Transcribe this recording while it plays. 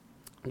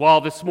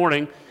Well, this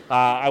morning,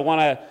 I want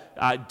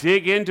to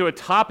dig into a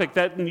topic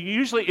that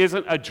usually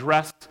isn't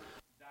addressed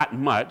that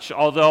much,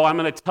 although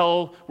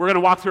we're going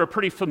to walk through a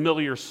pretty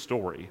familiar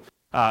story.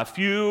 A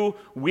few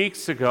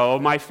weeks ago,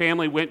 my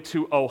family went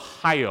to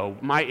Ohio.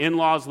 My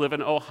in-laws live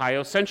in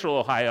Ohio, central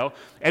Ohio,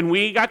 and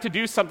we got to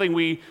do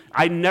something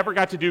I never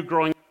got to do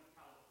growing up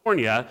in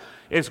California,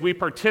 is we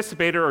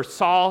participated or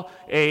saw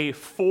a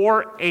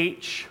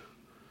 4-H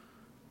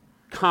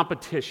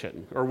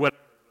competition, or whatever,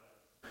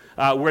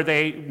 where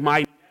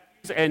my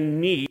nephews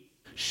and niece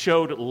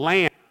showed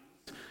lambs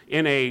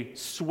in a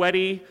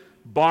sweaty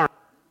barn.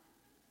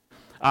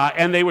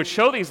 And they would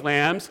show these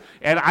lambs,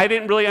 and I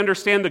didn't really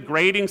understand the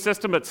grading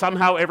system, but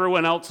somehow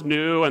everyone else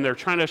knew, and they're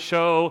trying to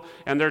show,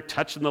 and they're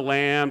touching the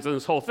lambs and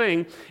this whole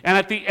thing. And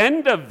at the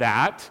end of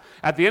that,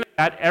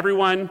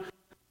 everyone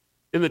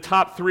in the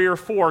top 3 or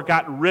 4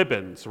 got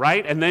ribbons,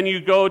 right? And then you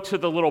go to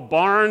the little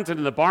barns, and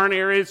in the barn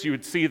areas, you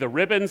would see the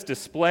ribbons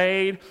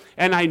displayed.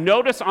 And I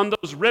noticed on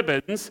those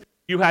ribbons,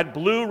 you had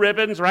blue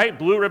ribbons, right?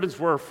 Blue ribbons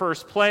were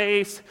first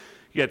place.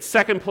 You had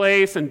second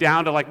place, and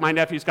down to, like, my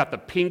nephew's got the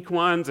pink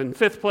ones in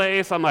 5th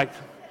place. I'm like,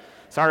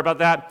 sorry about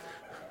that.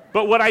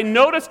 But what I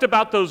noticed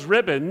about those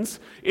ribbons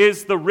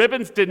is the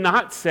ribbons did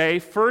not say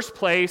first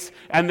place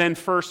and then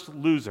first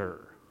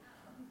loser.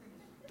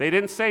 They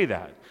didn't say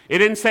that. It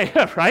didn't say,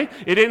 right?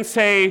 It didn't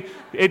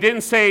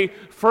say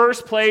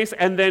first place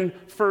and then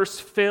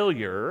first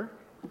failure.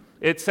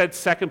 It said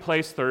second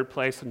place, third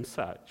place, and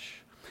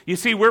such. You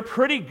see, we're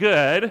pretty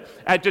good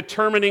at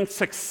determining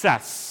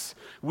success.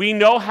 We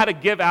know how to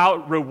give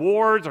out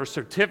rewards or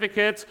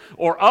certificates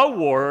or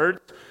awards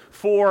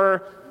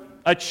for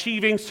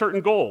achieving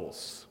certain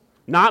goals.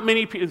 Not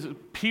many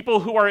people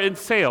who are in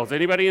sales.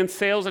 Anybody in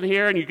sales in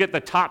here? And you get the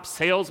top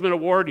salesman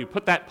award, you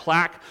put that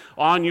plaque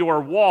on your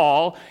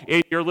wall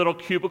in your little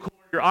cubicle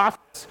in your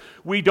office.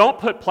 We don't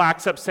put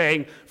plaques up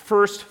saying,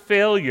 first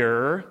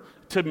failure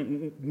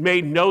to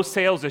made no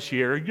sales this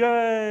year.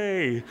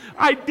 Yay!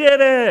 I did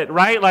it,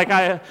 right? Like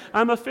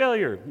I'm a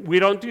failure. We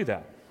don't do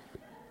that.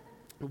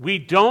 We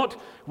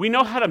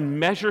know how to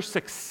measure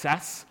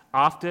success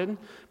often,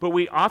 but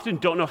we often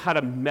don't know how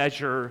to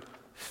measure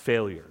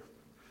failure.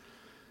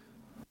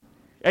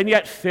 And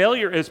yet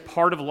failure is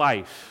part of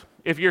life.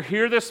 If you're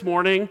here this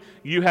morning,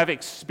 you have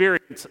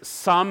experienced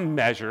some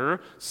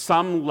measure,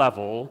 some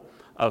level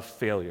of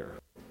failure.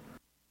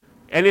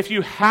 And if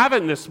you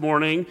haven't this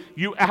morning,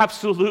 you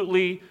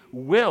absolutely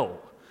will.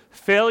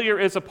 Failure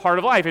is a part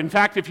of life. In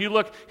fact, if you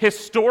look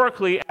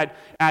historically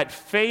at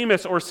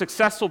famous or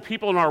successful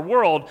people in our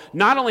world,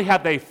 not only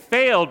have they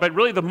failed, but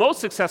really the most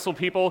successful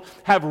people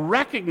have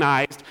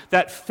recognized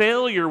that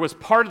failure was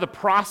part of the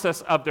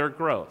process of their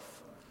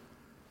growth.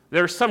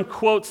 There are some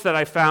quotes that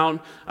I found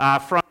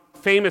from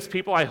famous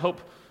people.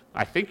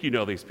 I think you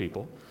know these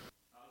people.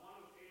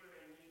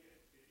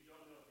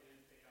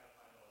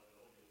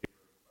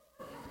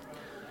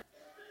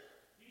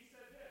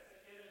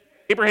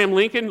 Abraham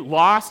Lincoln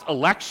lost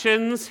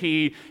elections.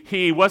 He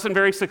wasn't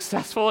very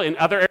successful in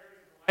other areas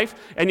of life,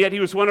 and yet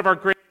he was one of our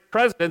great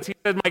presidents. He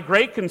said, my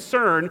great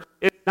concern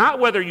is not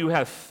whether you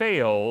have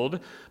failed,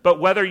 but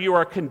whether you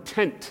are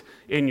content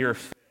in your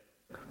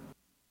failure.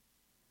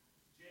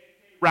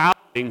 J.K.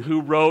 Rowling, who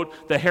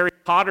wrote the Harry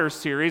Potter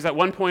series, at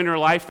one point in her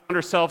life found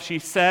herself, she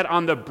said,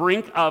 on the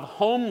brink of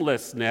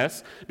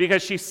homelessness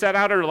because she set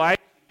out her life,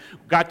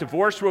 got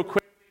divorced real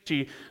quick.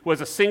 She was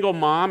a single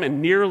mom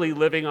and nearly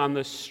living on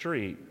the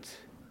street.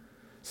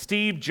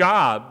 Steve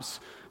Jobs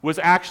was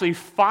actually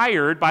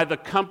fired by the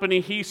company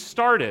he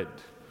started.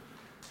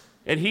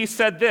 And he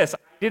said this, I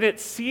didn't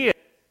see it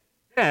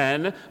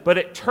then, but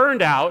it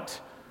turned out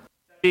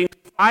that being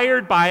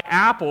fired by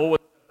Apple was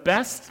the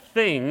best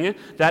thing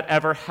that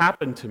ever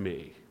happened to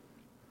me.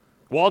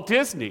 Walt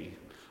Disney,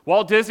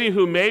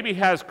 who maybe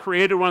has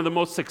created one of the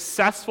most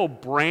successful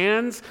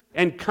brands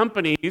and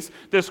companies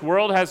this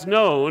world has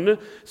known,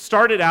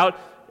 started out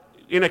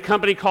in a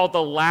company called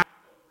the Laugh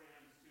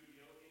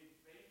Studio in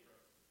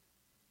bankruptcy.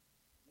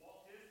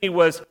 Walt Disney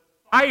was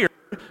fired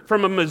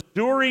from a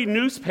Missouri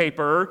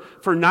newspaper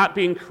for not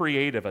being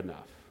creative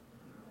enough.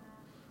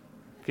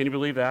 Can you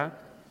believe that?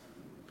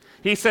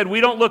 He said, we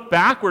don't look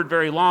backward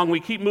very long. We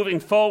keep moving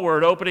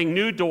forward, opening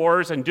new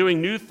doors and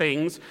doing new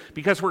things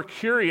because we're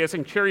curious,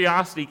 and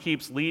curiosity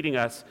keeps leading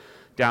us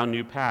down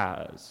new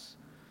paths.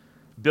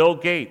 Bill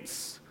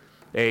Gates,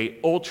 a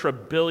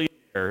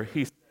ultra-billionaire,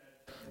 he said,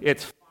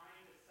 it's fine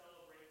to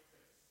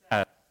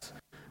celebrate success,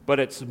 but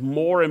it's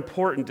more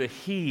important to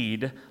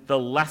heed the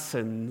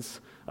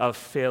lessons of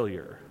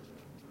failure.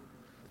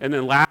 And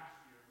then last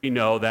year, we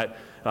know that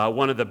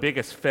one of the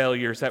biggest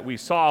failures that we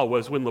saw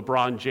was when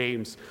LeBron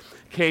James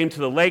came to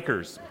the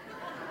Lakers,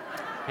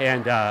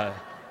 and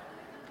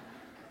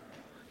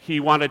he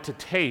wanted to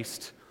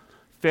taste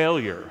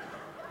failure.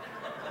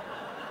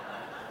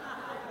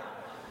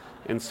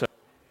 And so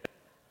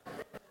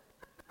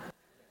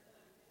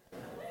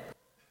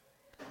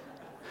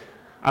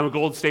I'm a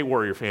Golden State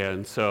Warrior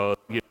fan, so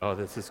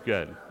this is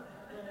good.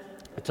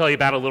 I'll tell you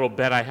about a little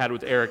bet I had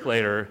with Eric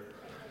later.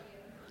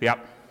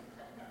 Yep.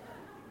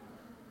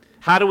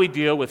 How do we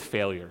deal with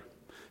failure?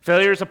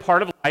 Failure is a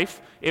part of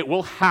life. It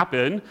will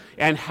happen,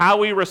 and how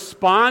we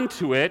respond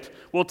to it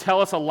will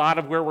tell us a lot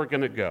of where we're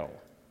going to go.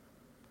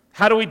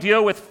 How do we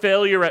deal with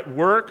failure at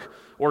work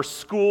or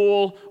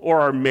school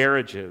or our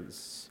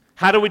marriages?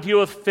 How do we deal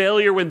with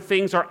failure when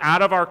things are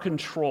out of our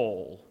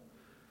control?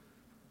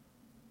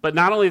 But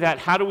not only that,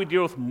 how do we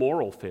deal with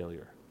moral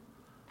failure?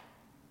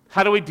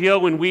 How do we deal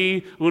when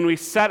we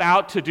set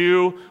out to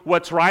do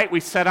what's right? We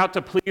set out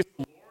to please the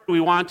Lord.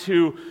 We want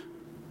to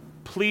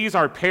please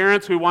our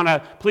parents. We want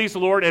to please the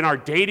Lord in our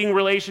dating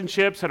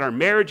relationships, in our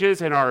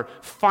marriages, in our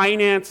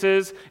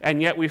finances,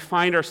 and yet we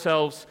find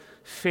ourselves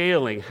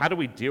failing. How do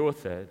we deal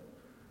with it?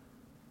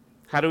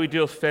 How do we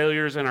deal with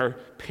failures in our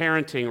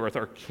parenting or with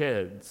our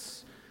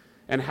kids?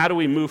 And how do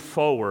we move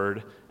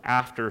forward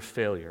after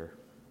failure?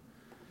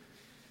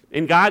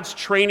 In God's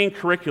training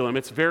curriculum,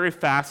 it's very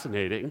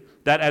fascinating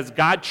that as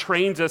God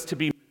trains us to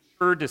be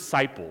mature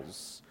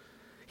disciples,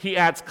 He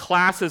adds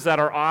classes that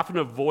are often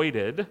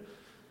avoided.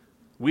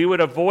 We would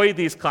avoid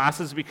these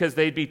classes because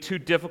they'd be too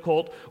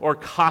difficult or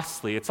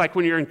costly. It's like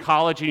when you're in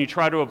college and you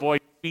try to avoid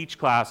speech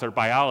class or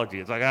biology.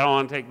 It's like, I don't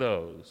want to take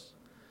those.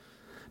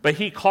 But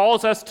He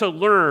calls us to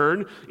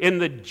learn in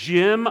the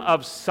gym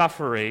of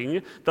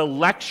suffering, the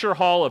lecture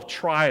hall of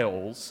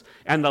trials,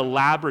 and the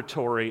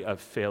laboratory of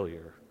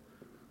failure.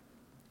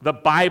 The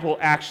Bible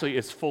actually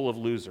is full of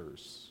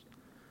losers.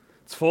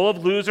 It's full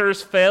of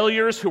losers,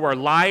 failures who are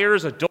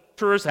liars,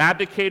 adulterers,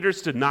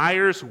 abdicators,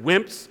 deniers,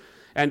 wimps,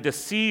 and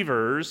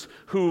deceivers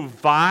who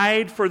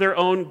vied for their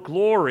own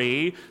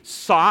glory,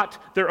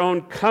 sought their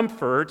own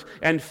comfort,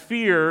 and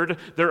feared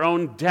their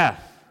own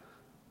death.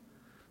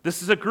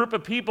 This is a group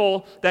of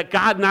people that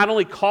God not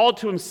only called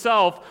to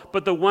Himself,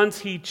 but the ones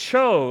He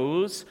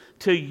chose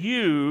to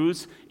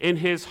use in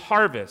His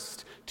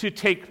harvest, to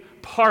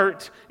take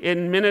part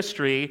in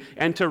ministry,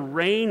 and to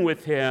reign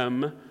with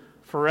Him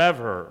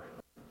forever.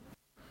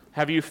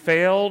 Have you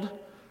failed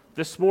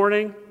this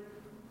morning?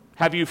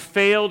 Have you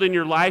failed in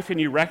your life and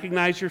you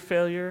recognize your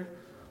failure?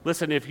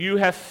 Listen, if you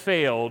have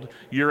failed,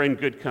 you're in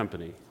good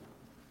company.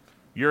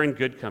 You're in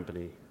good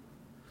company.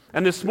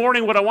 And this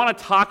morning, what I want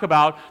to talk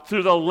about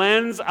through the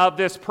lens of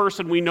this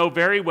person we know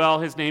very well,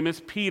 his name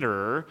is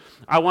Peter,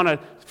 I want to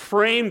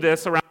frame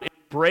this around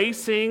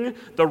embracing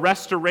the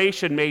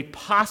restoration made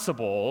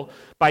possible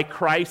by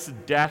Christ's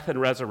death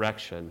and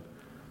resurrection.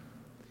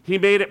 He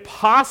made it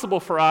possible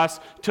for us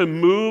to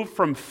move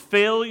from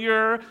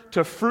failure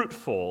to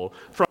fruitful,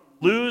 from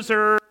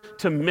loser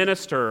to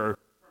minister,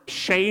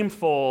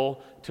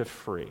 shameful to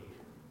free.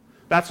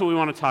 That's what we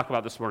want to talk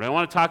about this morning. I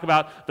want to talk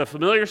about the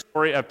familiar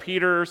story of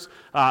Peter's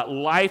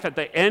life at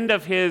the end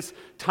of his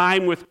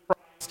time with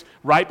Christ,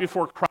 right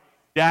before Christ's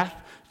death,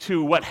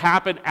 to what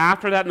happened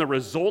after that and the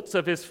results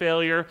of his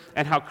failure,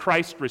 and how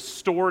Christ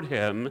restored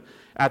him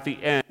at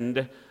the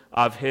end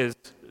of his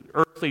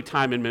earthly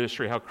time in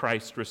ministry, how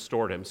Christ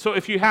restored him. So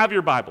if you have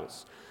your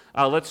Bibles,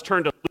 let's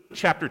turn to Luke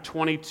chapter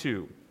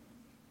 22.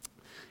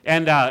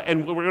 And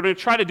what we're going to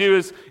try to do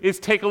is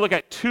take a look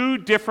at two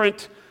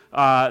different,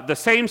 the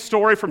same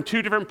story from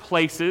two different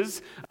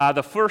places.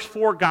 The first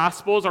four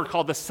Gospels are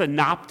called the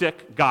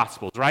Synoptic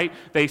Gospels, right?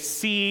 They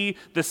see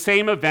the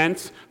same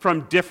events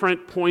from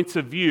different points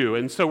of view.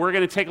 And so we're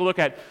going to take a look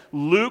at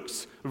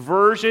Luke's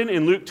version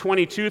in Luke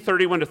 22,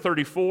 31 to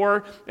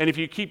 34. And if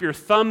you keep your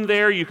thumb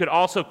there, you could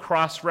also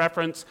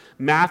cross-reference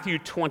Matthew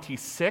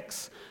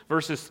 26,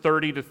 verses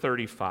 30 to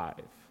 35.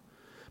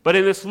 But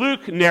in this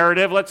Luke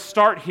narrative, let's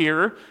start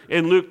here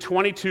in Luke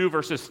 22,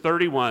 verses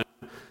 31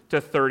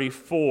 to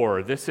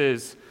 34. This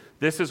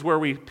is where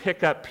we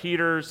pick up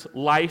Peter's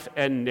life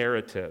and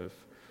narrative.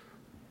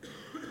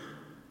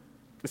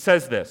 It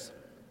says this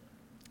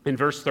in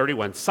verse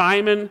 31,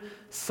 Simon,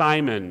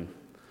 Simon,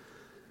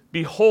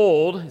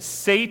 behold,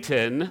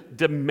 Satan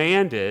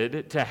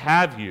demanded to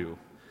have you,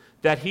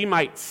 that he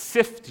might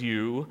sift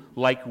you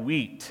like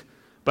wheat.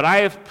 But I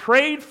have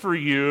prayed for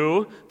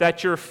you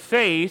that your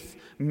faith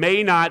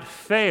may not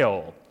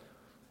fail.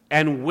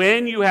 And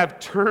when you have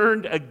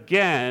turned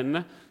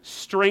again,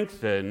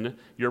 strengthen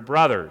your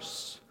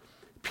brothers.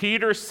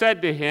 Peter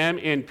said to him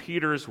in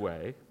Peter's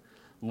way,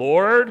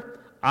 Lord,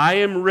 I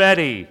am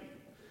ready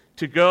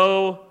to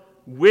go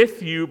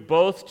with you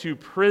both to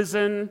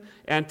prison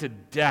and to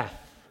death.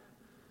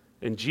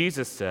 And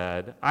Jesus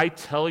said, I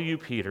tell you,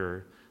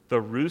 Peter,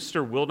 the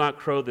rooster will not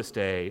crow this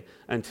day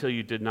until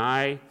you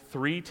deny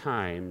 3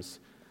 times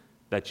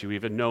that you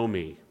even know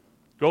me.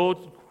 Go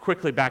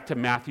quickly back to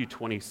Matthew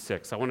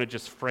 26. I want to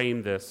just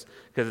frame this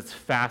because it's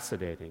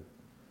fascinating.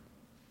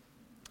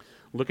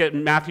 Look at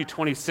Matthew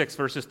 26,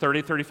 verses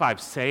 30 to 35.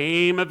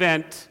 Same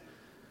event.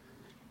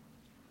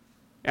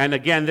 And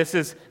again, this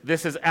is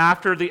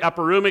after the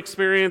upper room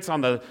experience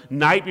on the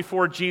night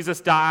before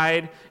Jesus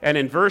died. And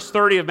in verse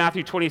 30 of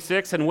Matthew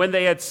 26, and when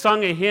they had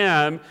sung a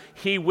hymn,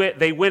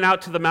 they went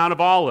out to the Mount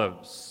of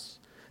Olives.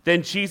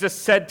 Then Jesus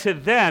said to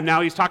them,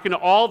 now he's talking to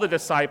all the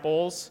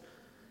disciples,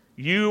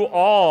 you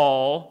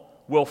all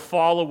will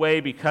fall away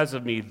because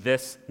of me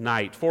this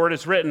night. For it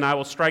is written, I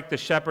will strike the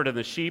shepherd, and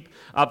the sheep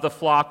of the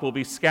flock will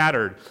be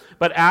scattered.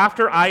 But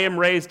after I am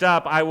raised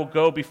up, I will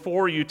go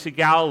before you to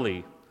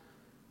Galilee.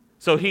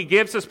 So he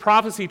gives this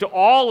prophecy to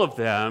all of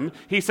them.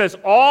 He says,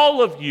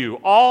 all of you,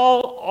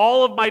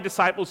 all of my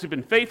disciples who've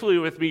been faithfully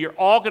with me, you're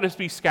all going to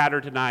be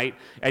scattered tonight.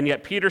 And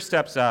yet Peter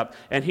steps up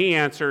and he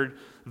answered,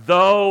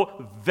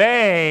 though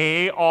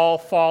they all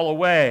fall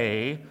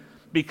away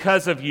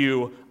because of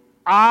you,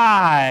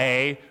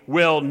 I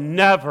will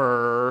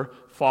never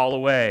fall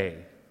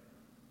away.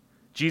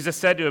 Jesus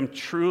said to him,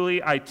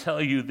 truly I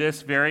tell you,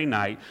 this very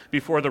night,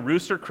 before the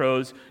rooster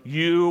crows,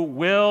 you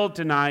will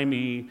deny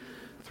me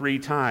 3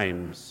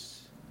 times.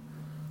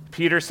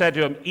 Peter said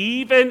to him,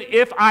 even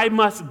if I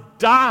must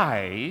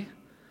die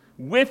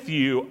with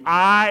you,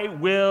 I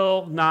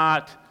will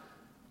not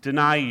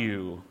deny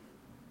you.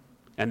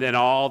 And then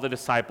all the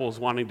disciples,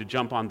 wanting to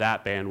jump on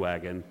that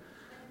bandwagon,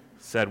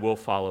 said, we'll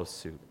follow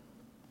suit.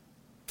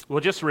 Well,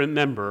 just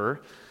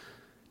remember,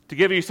 to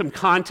give you some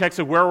context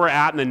of where we're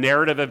at in the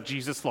narrative of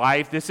Jesus'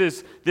 life, this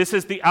is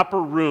the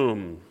upper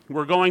room.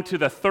 We're going to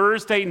the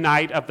Thursday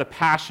night of the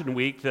Passion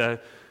Week, the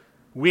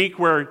week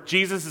where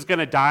Jesus is going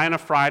to die on a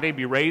Friday,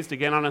 be raised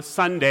again on a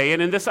Sunday.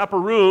 And in this upper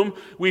room,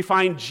 we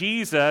find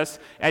Jesus,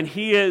 and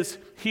he is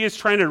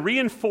trying to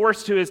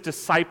reinforce to his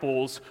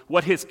disciples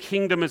what his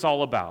kingdom is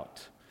all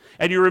about.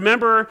 And you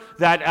remember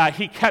that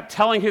he kept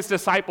telling his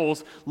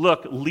disciples,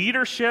 look,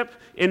 leadership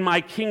in my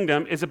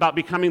kingdom is about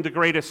becoming the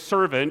greatest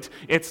servant.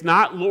 It's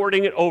not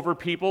lording it over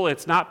people.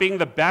 It's not being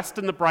the best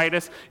and the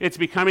brightest. It's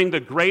becoming the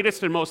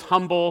greatest and most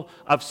humble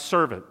of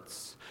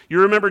servants. You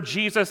remember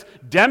Jesus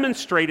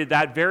demonstrated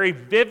that very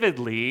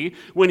vividly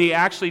when he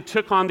actually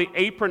took on the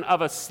apron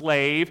of a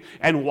slave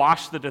and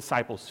washed the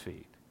disciples'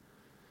 feet.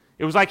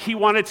 It was like he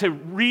wanted to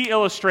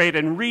re-illustrate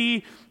and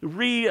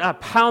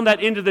pound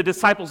that into the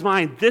disciples'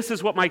 mind. This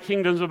is what my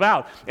kingdom's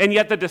about. And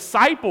yet the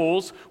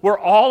disciples were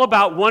all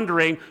about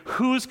wondering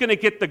who's going to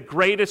get the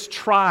greatest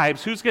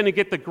tribes, who's going to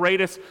get the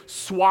greatest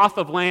swath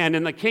of land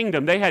in the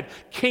kingdom. They had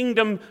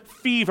kingdom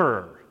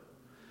fever.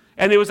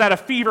 And it was at a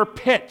fever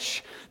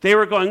pitch. They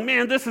were going,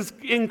 man, this is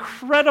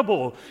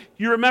incredible.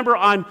 You remember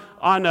on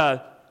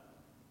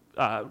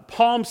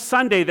Palm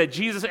Sunday that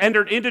Jesus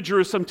entered into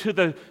Jerusalem to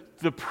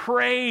the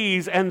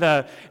praise and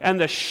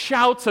the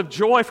shouts of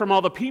joy from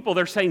all the people.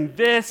 They're saying,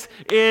 this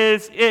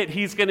is it.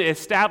 He's going to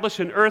establish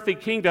an earthly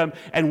kingdom,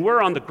 and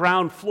we're on the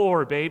ground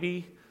floor,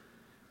 baby.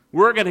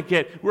 We're going to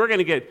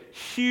get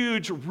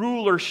huge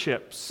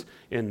rulerships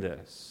in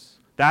this.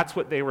 That's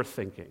what they were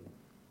thinking.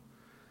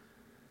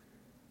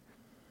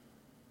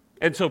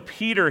 And so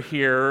Peter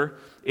here,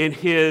 in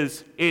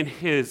his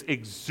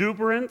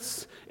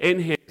exuberance, in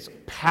his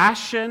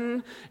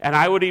passion, and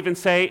I would even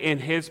say in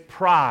his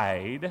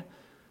pride,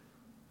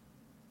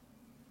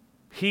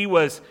 he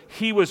was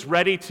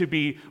ready to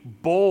be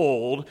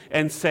bold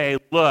and say,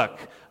 look,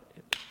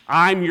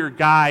 I'm your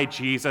guy,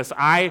 Jesus.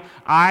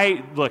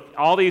 Look,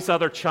 all these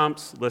other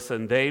chumps,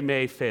 listen, they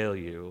may fail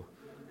you,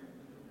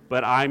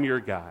 but I'm your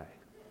guy.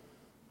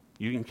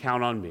 You can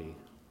count on me.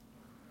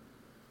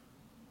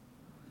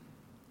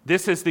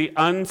 This is the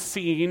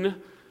unseen,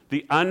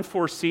 the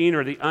unforeseen,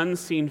 or the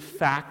unseen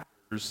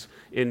factors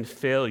in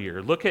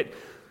failure.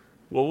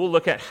 We'll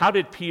look at how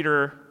did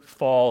Peter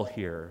fall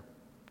here.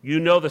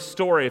 You know the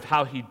story of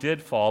how he did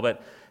fall,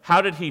 but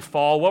how did he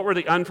fall? What were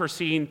the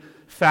unforeseen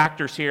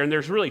factors here? And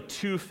there's really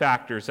 2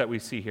 factors that we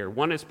see here.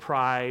 One is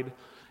pride,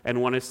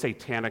 and one is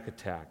satanic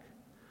attack.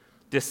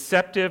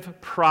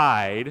 Deceptive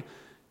pride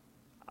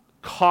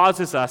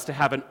causes us to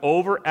have an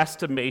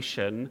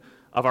overestimation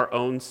of our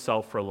own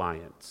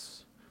self-reliance.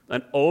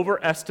 An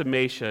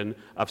overestimation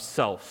of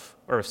self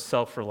or of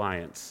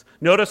self-reliance.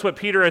 Notice what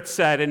Peter had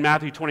said in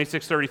Matthew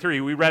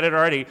 26:33. We read it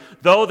already.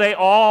 Though they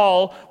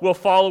all will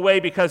fall away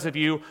because of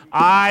you,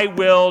 I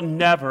will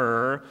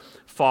never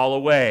fall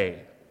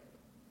away.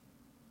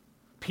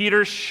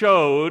 Peter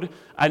showed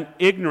an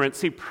ignorance.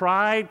 See,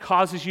 pride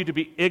causes you to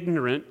be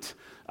ignorant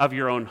of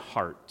your own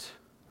heart.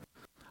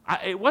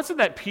 It wasn't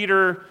that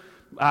Peter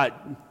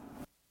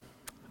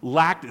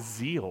lacked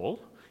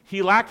zeal.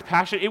 He lacked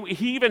passion.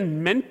 He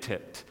even meant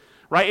it.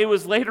 Right? It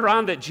was later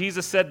on that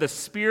Jesus said, the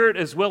spirit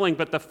is willing,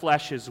 but the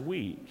flesh is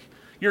weak.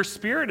 Your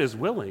spirit is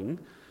willing.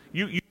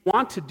 You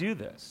want to do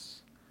this.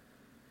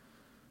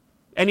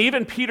 And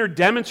even Peter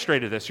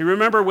demonstrated this. You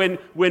remember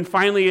when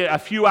finally a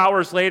few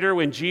hours later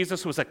when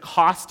Jesus was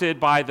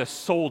accosted by the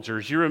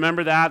soldiers. You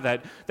remember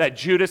that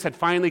Judas had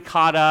finally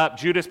caught up.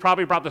 Judas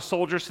probably brought the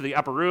soldiers to the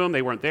upper room.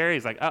 They weren't there.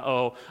 He's like,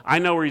 uh-oh, I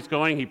know where he's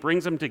going. He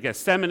brings them to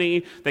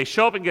Gethsemane. They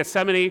show up in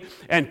Gethsemane,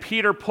 and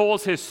Peter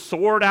pulls his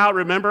sword out,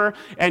 remember?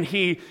 And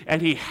he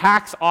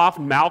hacks off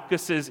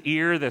Malchus's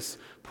ear, this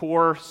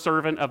poor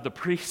servant of the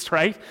priest,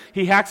 right?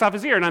 He hacks off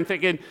his ear, and I'm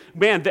thinking,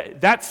 man,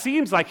 that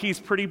seems like he's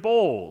pretty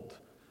bold.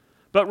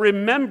 But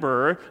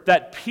remember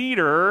that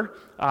Peter,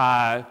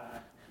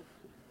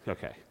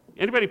 okay,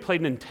 anybody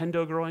played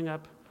Nintendo growing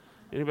up?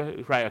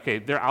 Anybody? Right, okay,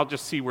 there, I'll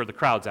just see where the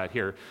crowd's at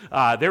here.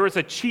 There was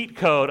a cheat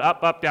code,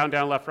 up, down,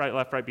 left,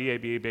 right, B,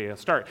 A,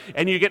 start.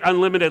 And you get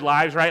unlimited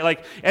lives,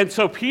 right? And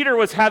so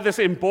Peter had this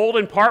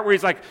emboldened part where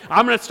he's like,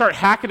 I'm going to start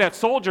hacking at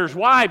soldiers.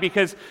 Why?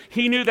 Because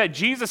he knew that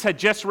Jesus had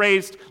just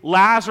raised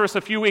Lazarus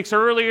a few weeks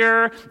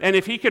earlier, and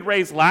if he could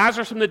raise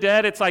Lazarus from the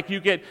dead, it's like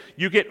you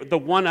get the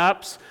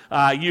one-ups.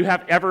 You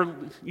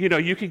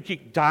can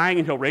keep dying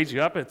and he'll raise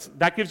you up.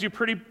 That gives you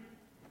pretty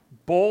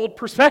bold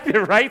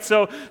perspective, right?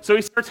 So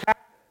he starts hacking.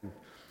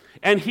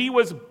 And he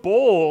was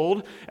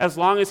bold as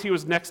long as he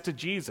was next to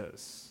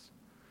Jesus.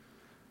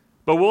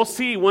 But we'll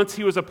see once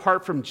he was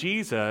apart from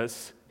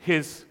Jesus,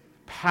 his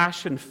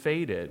passion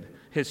faded,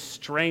 his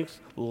strength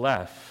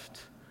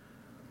left.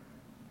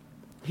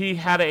 He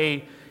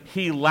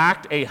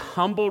lacked a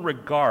humble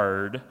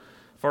regard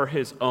for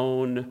his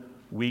own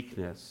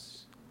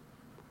weakness.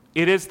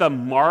 It is the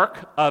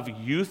mark of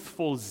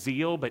youthful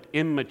zeal but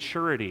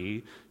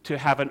immaturity to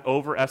have an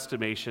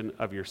overestimation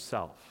of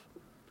yourself.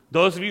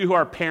 Those of you who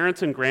are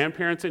parents and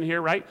grandparents in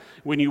here, right?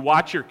 When you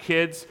watch your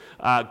kids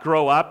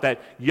grow up,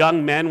 that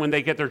young men, when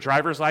they get their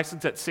driver's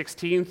license at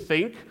 16,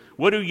 think,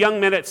 what do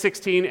young men at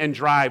 16 and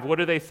drive, what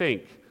do they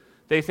think?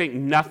 They think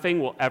nothing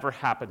will ever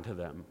happen to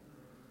them,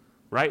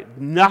 right?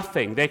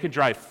 Nothing. They could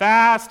drive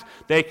fast.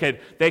 They could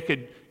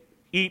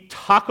eat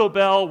Taco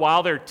Bell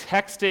while they're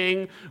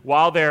texting,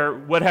 while they're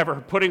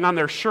putting on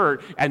their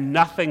shirt, and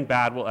nothing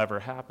bad will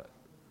ever happen.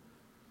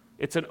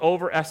 It's an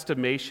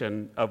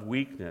overestimation of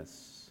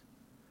weakness.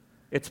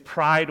 It's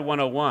Pride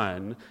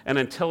 101, and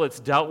until it's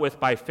dealt with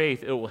by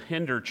faith, it will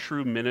hinder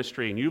true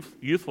ministry and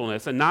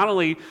youthfulness. And not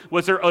only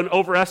was there an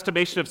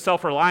overestimation of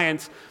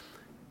self-reliance,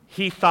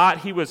 he thought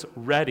he was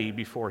ready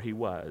before he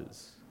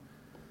was.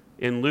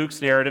 In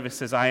Luke's narrative, it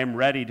says, I am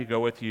ready to go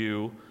with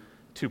you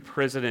to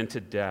prison and to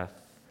death.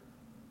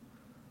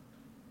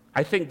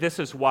 I think this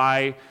is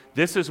why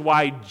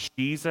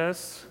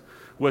Jesus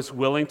was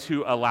willing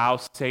to allow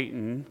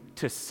Satan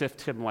to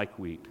sift him like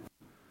wheat.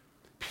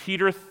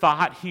 Peter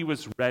thought he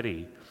was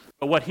ready,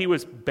 but what he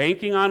was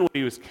banking on, what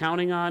he was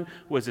counting on,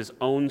 was his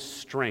own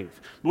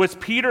strength. Was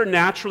Peter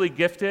naturally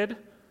gifted?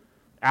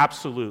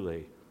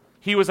 Absolutely.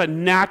 He was a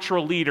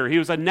natural leader. He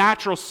was a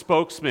natural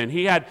spokesman.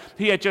 He had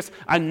just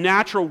a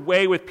natural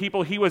way with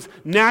people. He was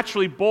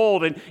naturally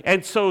bold.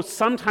 And so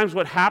sometimes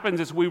what happens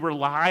is we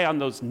rely on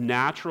those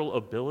natural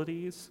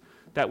abilities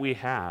that we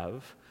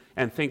have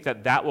and think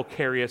that will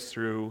carry us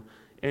through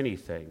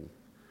anything.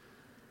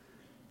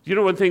 You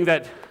know one thing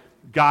that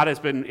God has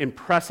been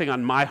impressing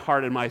on my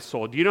heart and my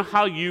soul? Do you know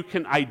how you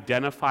can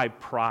identify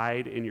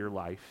pride in your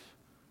life?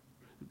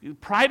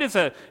 Pride is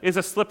a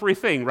slippery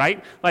thing,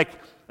 right?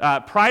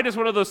 Pride is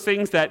one of those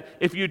things that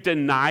if you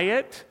deny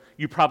it,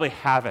 you probably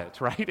have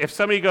it, right? If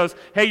somebody goes,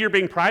 hey, you're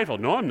being prideful.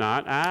 No, I'm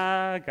not.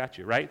 I got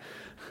you, right?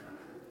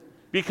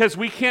 Because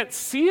we can't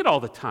see it all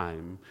the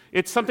time.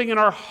 It's something in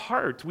our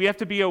heart. We have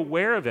to be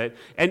aware of it.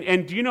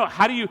 And do you know,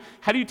 how do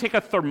you take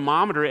a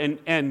thermometer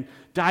and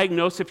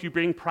diagnose if you're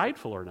being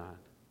prideful or not?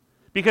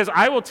 Because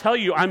I will tell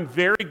you, I'm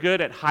very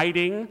good at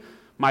hiding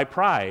my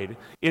pride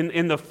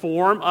in the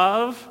form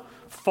of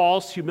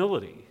false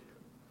humility,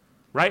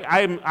 right?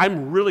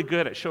 I'm really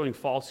good at showing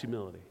false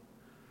humility.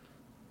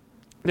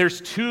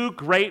 There's two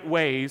great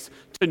ways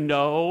to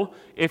know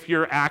if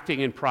you're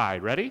acting in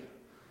pride. Ready?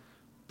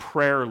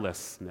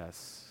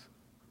 Prayerlessness.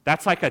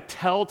 That's like a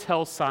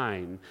telltale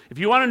sign. If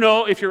you want to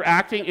know if you're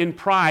acting in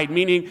pride,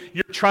 meaning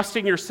you're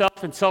trusting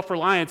yourself and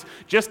self-reliance,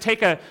 just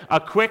take a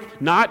quick,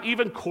 not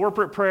even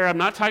corporate prayer. I'm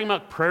not talking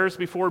about prayers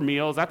before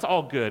meals. That's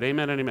all good.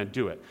 Amen and amen.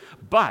 Do it.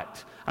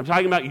 But I'm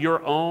talking about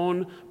your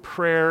own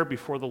prayer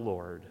before the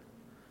Lord.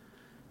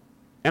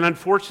 And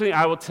unfortunately,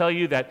 I will tell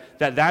you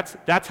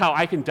that's how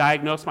I can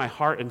diagnose my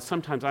heart, and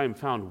sometimes I am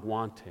found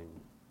wanting.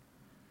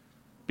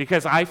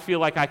 Because I feel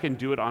like I can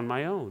do it on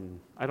my own.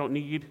 I don't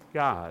need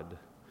God.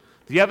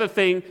 The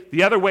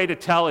other way to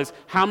tell is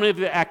how many of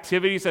the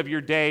activities of your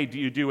day do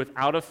you do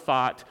without a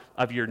thought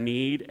of your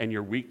need and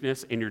your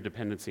weakness and your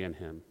dependency on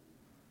Him?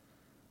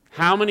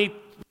 How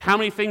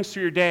many things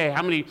through your day,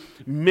 how many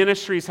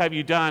ministries have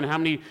you done, how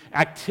many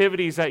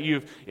activities that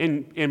you've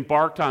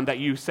embarked on that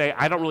you say,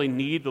 I don't really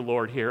need the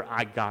Lord here,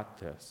 I got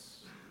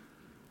this.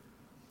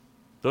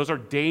 Those are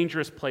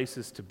dangerous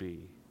places to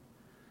be.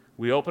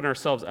 We open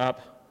ourselves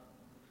up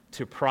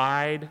to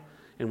pride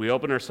and we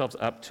open ourselves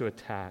up to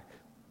attack.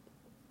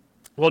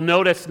 Well,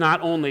 notice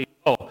not only,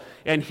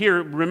 and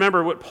here,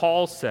 remember what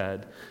Paul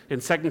said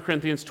in 2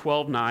 Corinthians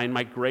 12:9,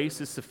 my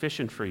grace is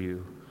sufficient for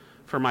you,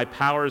 for my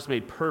power is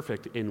made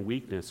perfect in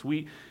weakness.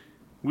 We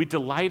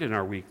delight in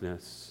our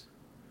weakness.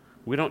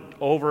 We don't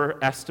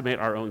overestimate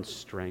our own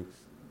strength.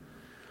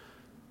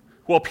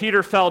 Well,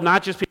 Peter fell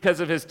not just because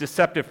of his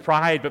deceptive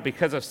pride, but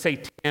because of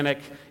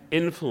satanic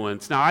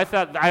influence. Now,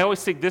 I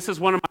always think this is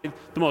one of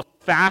the most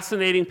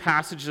fascinating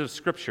passages of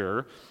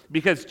Scripture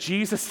because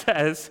Jesus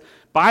says,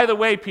 By the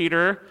way,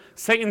 Peter,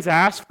 Satan's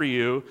asked for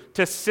you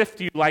to sift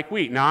you like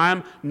wheat. Now,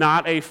 I'm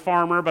not a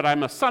farmer, but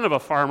I'm a son of a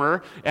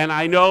farmer, and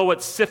I know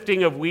what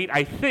sifting of wheat,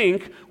 I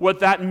think, what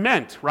that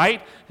meant,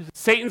 right?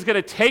 Satan's going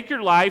to take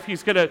your life.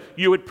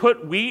 You would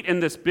put wheat in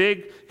this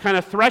big kind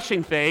of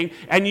threshing thing,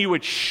 and you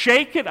would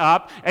shake it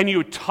up, and you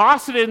would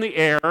toss it in the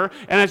air, and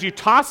as you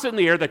toss it in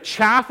the air, the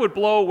chaff would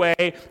blow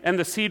away, and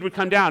the seed would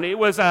come down. It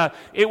was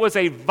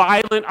a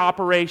violent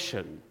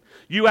operation.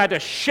 You had to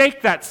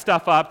shake that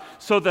stuff up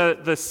so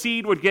the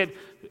seed would get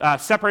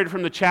separated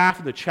from the chaff,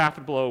 and the chaff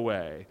would blow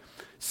away.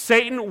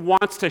 Satan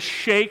wants to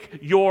shake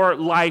your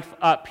life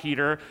up,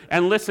 Peter.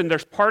 And listen,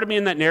 there's part of me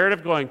in that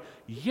narrative going,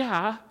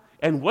 yeah,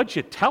 and what'd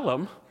you tell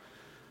him?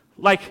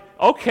 Like,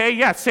 okay,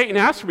 yeah, Satan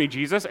asked for me,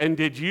 Jesus, and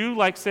did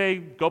you, say,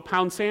 go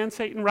pound sand,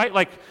 Satan, right?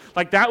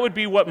 Like that would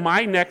be what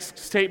my next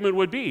statement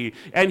would be.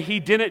 And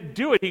he didn't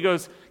do it. He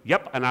goes,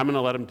 yep, and I'm going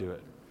to let him do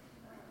it.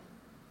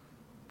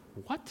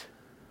 What?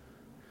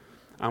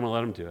 I'm going to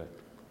let him do it.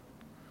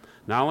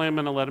 Not only am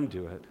I going to let him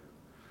do it,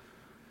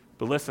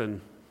 but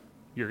listen,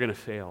 you're going to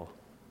fail.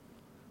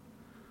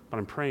 But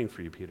I'm praying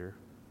for you, Peter.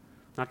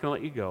 I'm not going to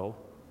let you go.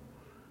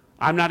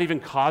 I'm not even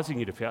causing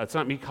you to fail. It's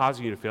not me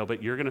causing you to fail,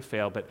 but you're going to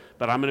fail. But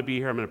I'm going to be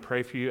here. I'm going to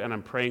pray for you, and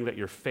I'm praying that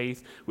your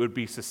faith would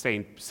be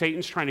sustained.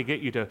 Satan's trying to get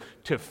you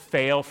to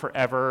fail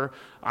forever.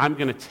 I'm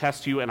going to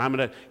test you, and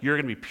you're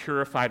going to be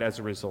purified as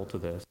a result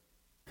of this.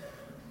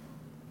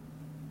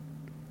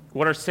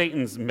 What are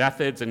Satan's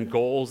methods and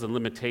goals and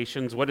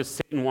limitations? What does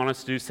Satan want us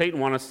to do? Satan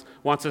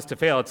wants us to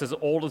fail. It's as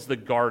old as the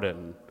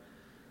garden.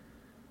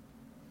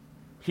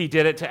 He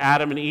did it to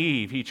Adam and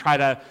Eve. He tried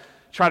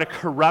to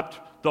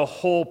corrupt the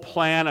whole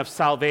plan of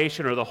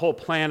salvation or the whole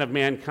plan of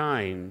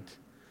mankind.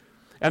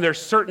 And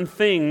there's certain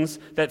things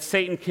that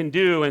Satan can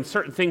do and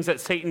certain things that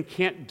Satan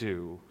can't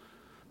do.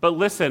 But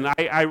listen,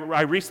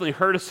 I recently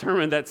heard a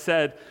sermon that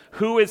said,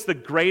 who is the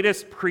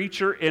greatest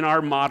preacher in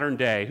our modern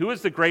day? Who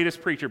is the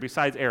greatest preacher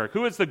besides Eric?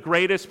 Who is the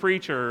greatest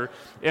preacher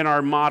in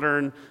our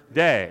modern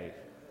day?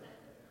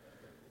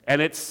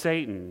 And it's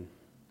Satan.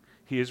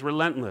 He is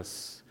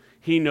relentless.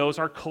 He knows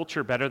our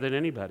culture better than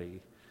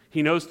anybody.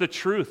 He knows the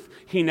truth.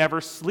 He never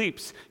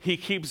sleeps. He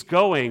keeps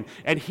going,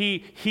 and he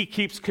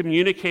keeps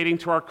communicating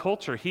to our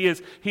culture. He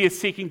is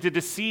seeking to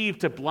deceive,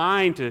 to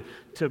blind,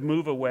 to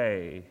move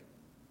away.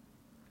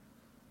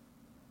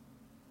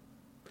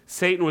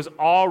 Satan was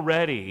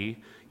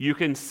already, you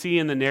can see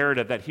in the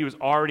narrative that he was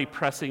already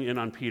pressing in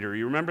on Peter.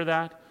 You remember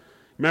that?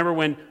 Remember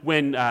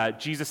when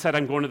Jesus said,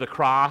 I'm going to the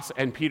cross,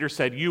 and Peter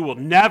said, you will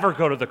never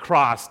go to the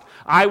cross.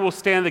 I will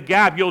stand the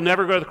gap. You'll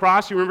never go to the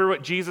cross. You remember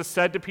what Jesus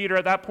said to Peter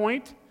at that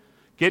point?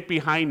 Get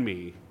behind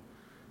me,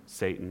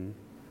 Satan.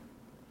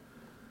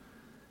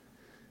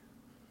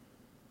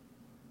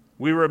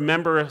 We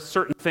remember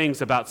certain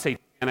things about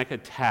satanic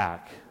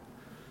attack.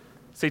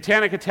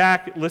 Satanic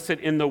attack, listen,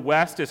 in the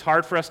West is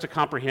hard for us to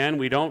comprehend.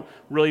 We don't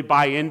really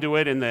buy into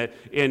it. In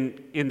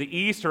the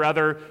East or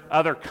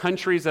other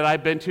countries that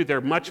I've been to, they're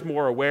much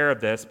more aware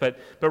of this. But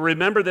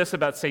remember this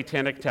about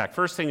satanic attack.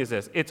 First thing is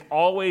this: it's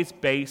always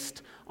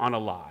based on a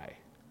lie.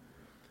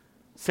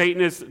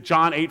 Satan is,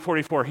 John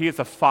 8:44, he is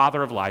the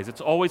father of lies.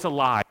 It's always a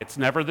lie. It's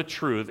never the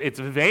truth. It's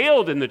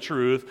veiled in the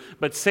truth,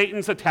 but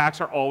Satan's attacks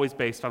are always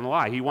based on a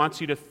lie. He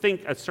wants you to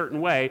think a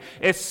certain way,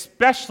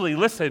 especially,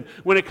 listen,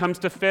 when it comes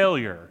to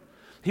failure.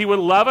 He would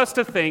love us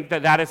to think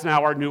that is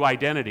now our new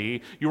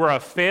identity. You are a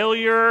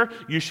failure.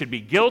 You should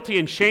be guilty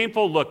and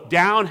shameful. Look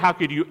down. How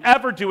could you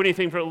ever do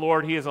anything for the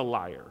Lord? He is a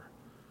liar.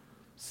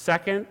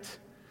 Second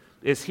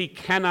is he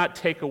cannot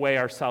take away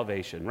our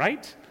salvation,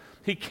 right?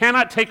 He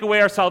cannot take away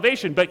our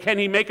salvation, but can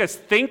he make us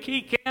think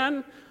he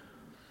can?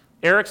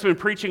 Eric's been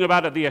preaching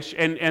about it,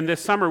 and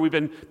this summer we've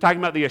been talking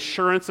about the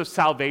assurance of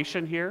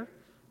salvation here.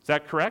 Is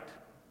that correct?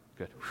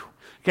 Good.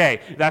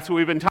 Okay, that's what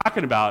we've been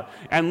talking about.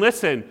 And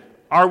listen,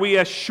 are we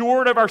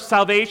assured of our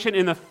salvation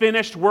in the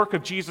finished work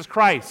of Jesus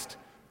Christ?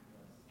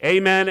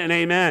 Amen and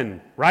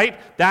amen, right?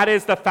 That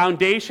is the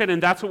foundation,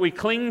 and that's what we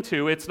cling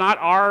to. It's not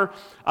our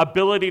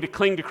ability to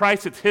cling to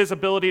Christ, it's his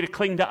ability to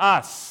cling to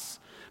us.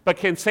 But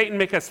can Satan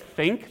make us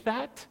think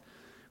that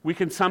we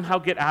can somehow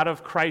get out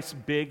of Christ's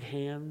big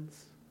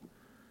hands?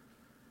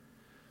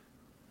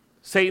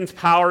 Satan's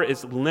power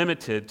is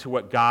limited to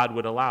what God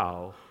would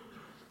allow.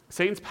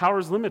 Satan's power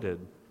is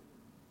limited.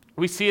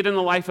 We see it in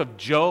the life of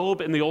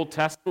Job in the Old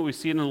Testament. We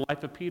see it in the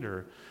life of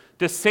Peter.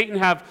 Does Satan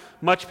have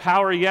much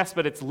power? Yes,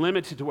 but it's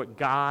limited to what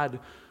God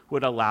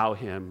would allow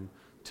him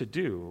to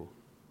do.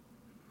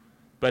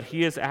 But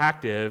he is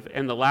active,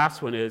 and the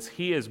last one is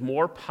he is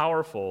more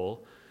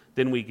powerful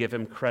than we give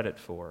him credit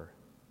for.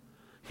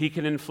 He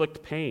can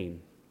inflict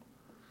pain.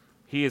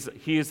 He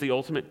is the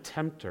ultimate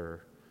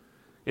tempter.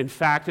 In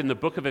fact, in the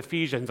book of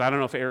Ephesians, I don't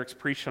know if Eric's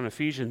preached on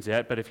Ephesians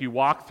yet, but if you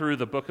walk through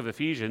the book of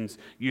Ephesians,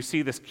 you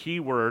see this key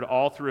word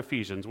all through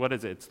Ephesians. What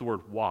is it? It's the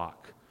word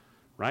walk,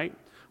 right?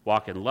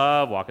 Walk in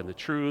love, walk in the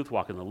truth,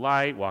 walk in the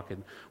light, walk.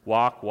 And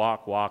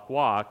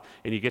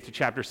you get to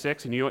chapter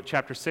 6, and you know what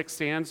chapter 6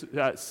 stands?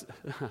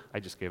 I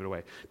just gave it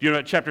away. Do you know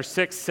what chapter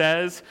 6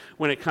 says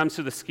when it comes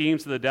to the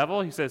schemes of the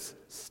devil? He says,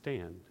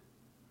 stand.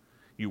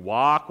 You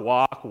walk,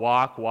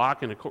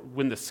 and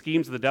when the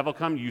schemes of the devil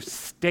come, you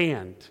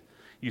stand.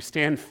 You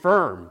stand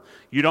firm.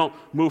 You don't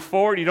move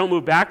forward, you don't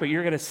move back, but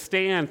you're going to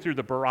stand through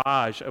the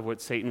barrage of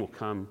what Satan will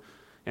come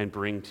and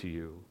bring to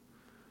you.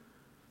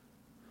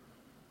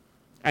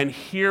 And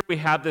here we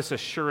have this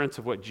assurance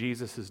of what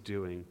Jesus is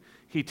doing.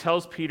 He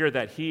tells Peter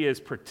that he is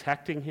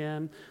protecting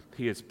him,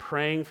 he is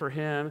praying for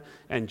him,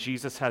 and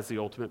Jesus has the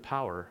ultimate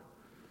power.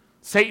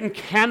 Satan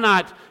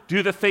cannot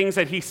do the things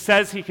that he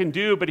says he can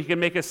do, but he can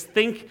make us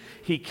think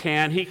he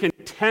can. He can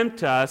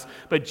tempt us,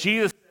 but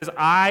Jesus says,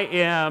 I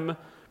am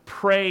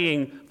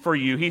praying for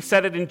you. He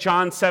said it in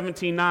John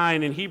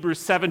 17:9. In Hebrews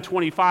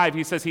 7:25,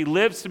 he says he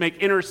lives to make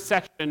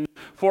intercession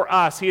for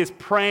us. He is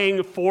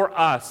praying for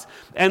us.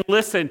 And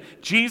listen,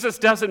 Jesus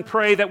doesn't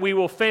pray that we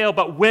will fail,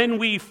 but when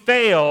we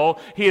fail,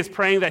 he is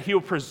praying that he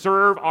will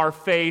preserve our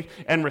faith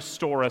and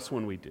restore us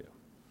when we do.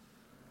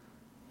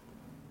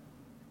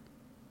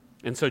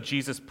 And so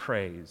Jesus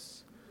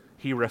prays.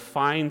 He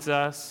refines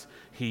us.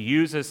 He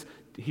uses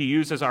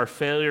our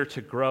failure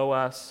to grow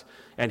us,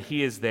 and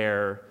he is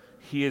there.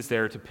 He is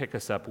there to pick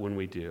us up when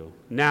we do.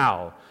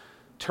 Now,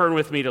 turn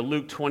with me to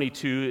Luke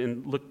 22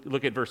 and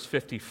look at verse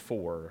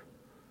 54.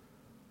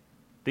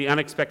 The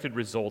unexpected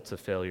results of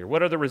failure.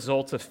 What are the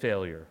results of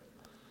failure?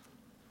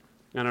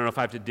 I don't know if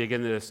I have to dig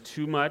into this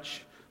too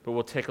much, but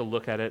we'll take a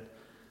look at it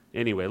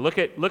anyway. Look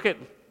at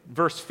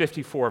verse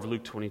 54 of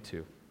Luke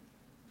 22.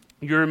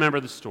 You remember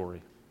the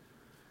story.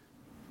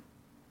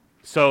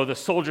 So the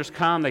soldiers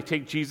come, they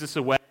take Jesus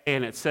away,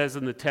 and it says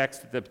in the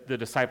text that the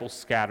disciples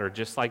scattered,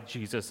 just like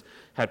Jesus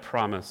had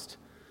promised.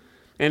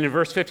 And in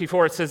verse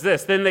 54 it says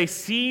this, then they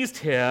seized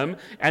him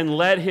and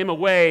led him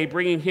away,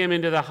 bringing him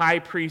into the high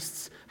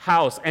priest's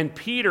house. And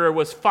Peter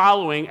was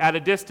following at a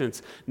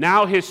distance.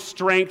 Now his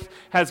strength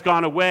has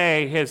gone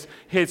away.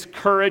 His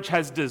courage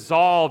has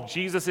dissolved.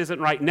 Jesus isn't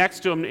right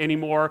next to him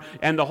anymore,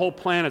 and the whole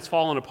plan has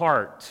fallen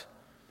apart.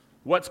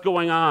 What's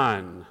going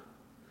on?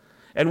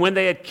 And when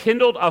they had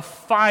kindled a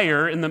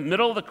fire in the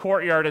middle of the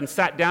courtyard and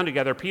sat down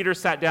together, Peter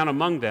sat down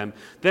among them.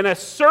 Then a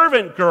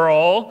servant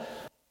girl,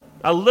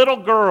 a little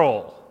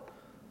girl,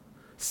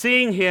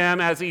 seeing him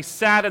as he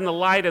sat in the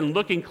light and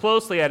looking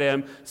closely at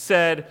him,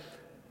 said,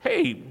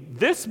 hey,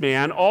 this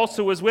man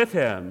also was with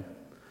him.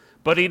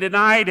 But he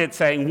denied it,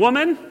 saying,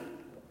 woman,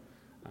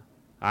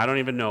 I don't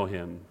even know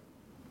him.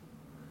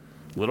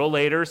 A little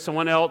later,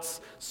 someone else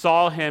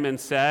saw him and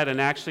said,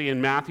 and actually in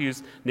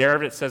Matthew's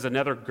narrative it says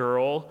another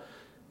girl,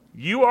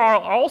 you are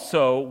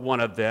also one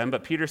of them.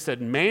 But Peter said,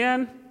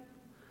 man,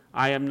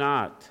 I am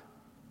not.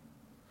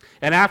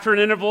 And after an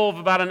interval of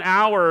about an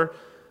hour,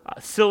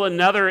 still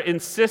another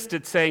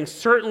insisted, saying,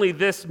 certainly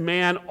this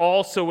man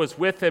also was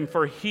with him,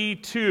 for he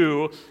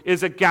too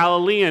is a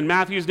Galilean.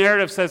 Matthew's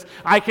narrative says,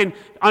 I can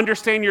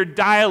understand your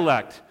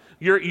dialect.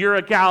 You're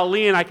a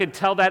Galilean. I can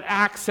tell that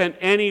accent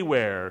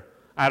anywhere.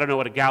 I don't know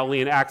what a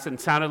Galilean accent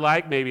sounded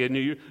like. Maybe a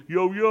new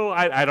yo.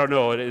 I don't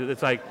know.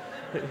 It's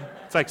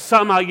like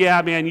somehow,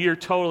 yeah, man, you're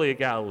totally a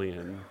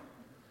Galilean.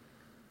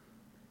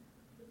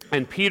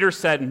 And Peter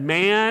said,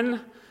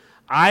 man,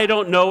 I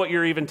don't know what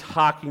you're even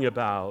talking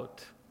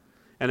about.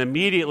 And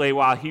immediately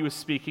while he was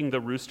speaking, the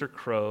rooster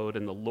crowed,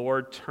 and the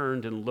Lord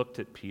turned and looked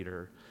at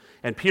Peter.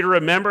 And Peter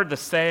remembered the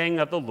saying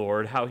of the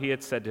Lord, how he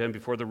had said to him,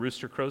 before the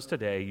rooster crows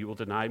today, you will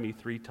deny me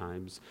 3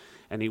 times.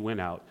 And he went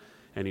out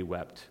and he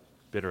wept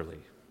bitterly.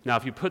 Now,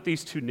 if you put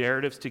these two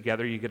narratives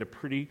together, you get a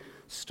pretty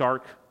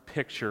stark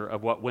picture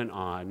of what went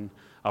on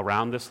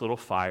around this little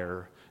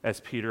fire as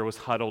Peter was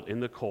huddled in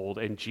the cold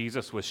and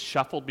Jesus was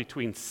shuffled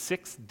between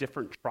 6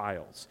 different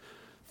trials,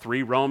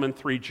 3 Roman,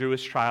 3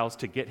 Jewish trials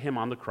to get him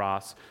on the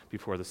cross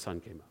before the sun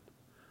came up.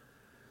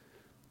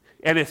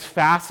 And it's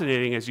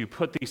fascinating as you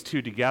put these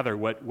two together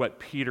what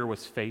Peter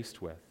was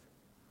faced with.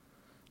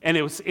 And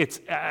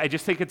I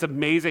just think it's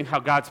amazing how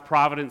God's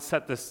providence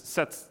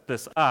sets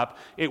this up.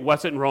 It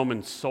wasn't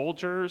Roman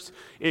soldiers.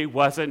 It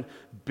wasn't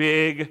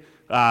big,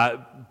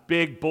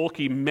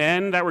 bulky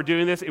men that were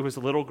doing this. It was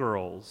little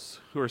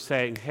girls who were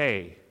saying,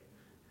 hey,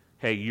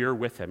 you're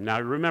with him. Now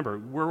remember,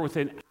 we're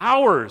within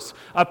hours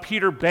of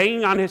Peter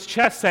banging on his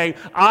chest saying,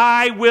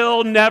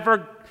 I'll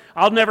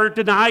never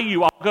deny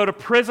you. I'll go to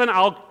prison.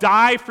 I'll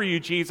die for you,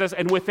 Jesus.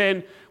 And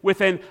within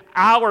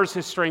hours,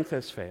 his strength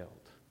has failed.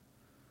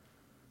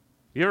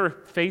 You ever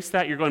face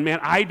that? You're going, man,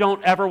 I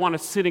don't ever want to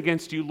sin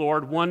against you,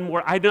 Lord.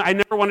 I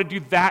never want to do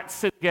that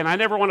sin again. I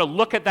never want to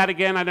look at that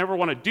again. I never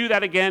want to do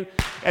that again.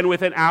 And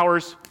within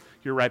hours,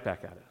 you're right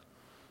back at it.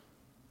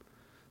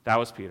 That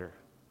was Peter.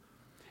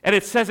 And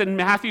it says in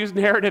Matthew's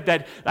narrative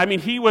that,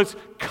 he was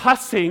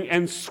cussing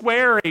and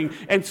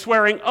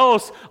swearing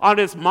oaths on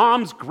his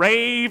mom's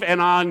grave and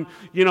on,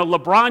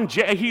 LeBron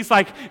James. He's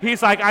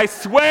like, I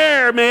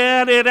swear,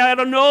 man, I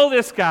don't know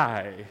this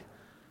guy.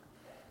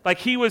 Like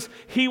he was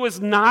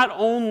not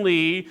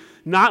only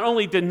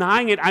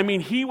denying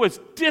it, he was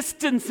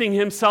distancing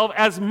himself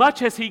as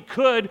much as he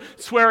could,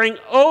 swearing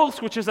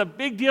oaths, which is a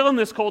big deal in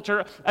this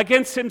culture,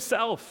 against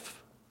himself.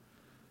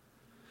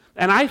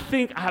 And I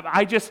think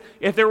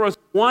if there was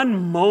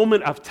one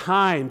moment of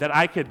time that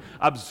I could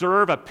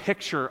observe a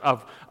picture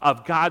of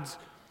God's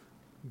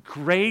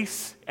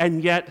grace,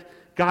 and yet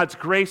God's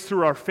grace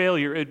through our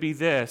failure, it'd be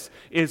this,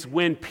 is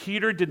when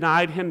Peter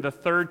denied him the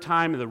third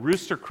time and the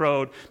rooster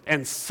crowed,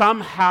 and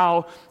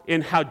somehow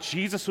in how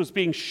Jesus was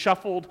being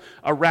shuffled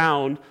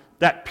around,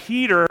 that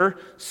Peter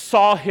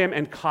saw him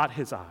and caught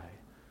his eye.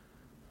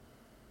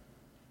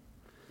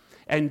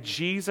 And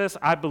Jesus,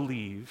 I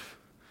believe,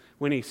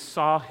 when he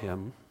saw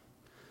him,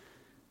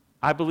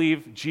 I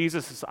believe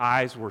Jesus'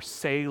 eyes were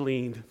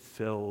saline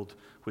filled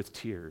with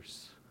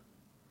tears.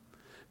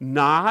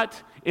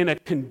 Not in a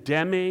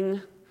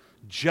condemning,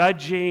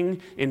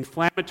 judging,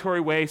 inflammatory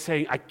way,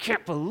 saying, I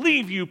can't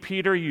believe you,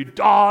 Peter, you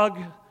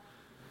dog.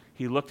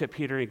 He looked at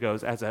Peter and he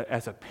goes, as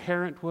a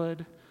parent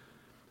would,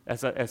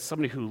 as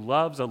somebody who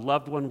loves a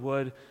loved one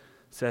would,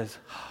 says,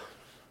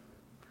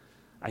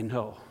 I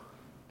know.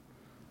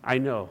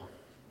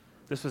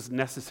 This was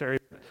necessary,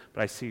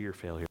 but I see your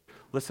failure.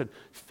 Listen,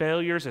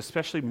 failures,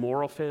 especially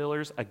moral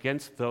failures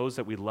against those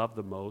that we love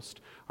the most,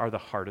 are the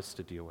hardest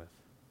to deal with.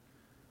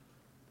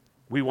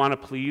 We want to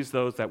please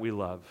those that we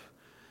love.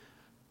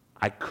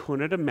 I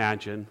couldn't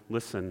imagine,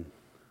 listen,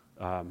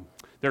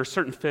 there are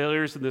certain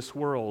failures in this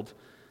world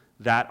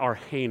that are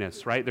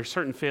heinous, right? There's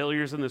certain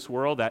failures in this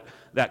world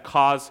that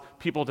cause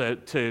people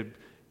to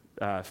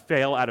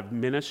fail out of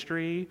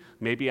ministry,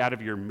 maybe out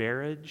of your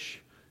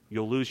marriage.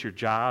 You'll lose your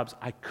jobs.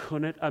 I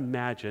couldn't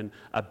imagine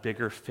a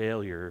bigger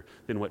failure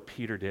than what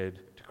Peter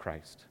did to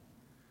Christ,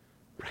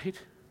 right?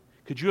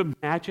 Could you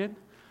imagine?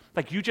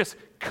 Like you just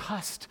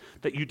cussed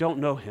that you don't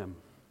know him.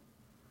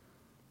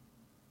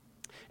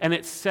 And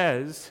it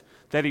says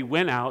that he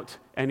went out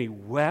and he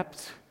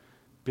wept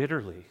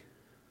bitterly.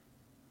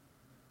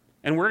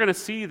 And we're going to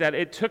see that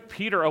it took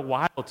Peter a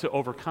while to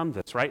overcome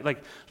this, right?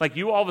 Like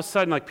you all of a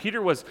sudden, like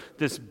Peter was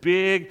this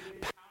big,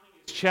 pounding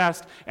his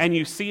chest, and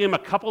you see him a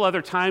couple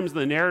other times in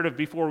the narrative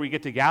before we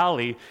get to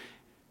Galilee,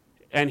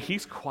 and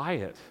he's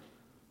quiet.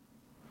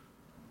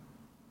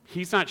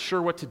 He's not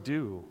sure what to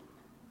do.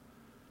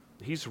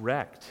 He's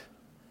wrecked.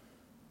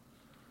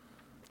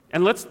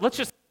 And let's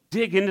just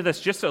dig into this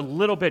just a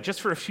little bit,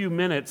 just for a few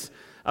minutes,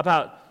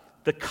 about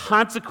the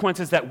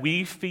consequences that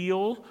we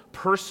feel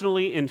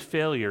personally in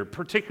failure,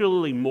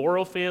 particularly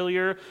moral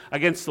failure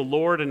against the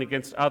Lord and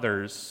against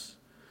others.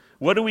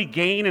 What do we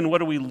gain and what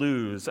do we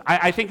lose?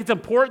 I think it's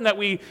important that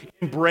we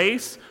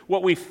embrace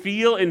what we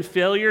feel in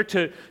failure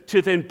to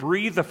then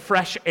breathe the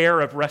fresh air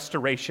of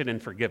restoration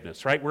and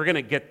forgiveness, right? We're going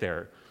to get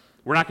there.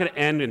 We're not going to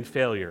end in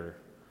failure.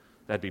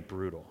 That'd be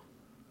brutal.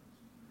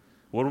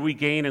 What do we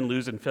gain and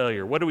lose in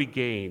failure? What do we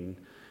gain?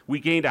 We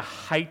gained a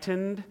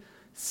heightened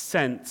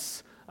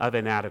sense of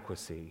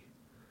inadequacy.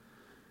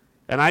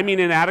 And I mean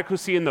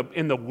inadequacy in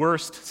the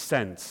worst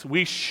sense.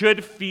 We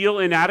should feel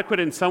inadequate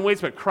in some ways,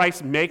 but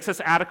Christ makes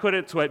us adequate.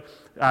 It's what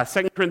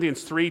 2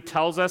 Corinthians 3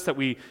 tells us,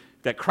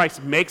 that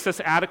Christ makes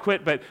us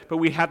adequate, but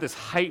we have this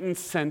heightened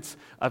sense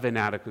of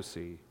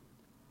inadequacy.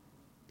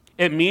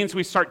 It means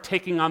we start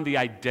taking on the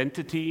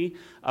identity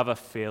of a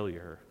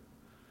failure.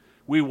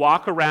 We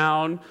walk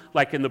around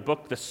like in the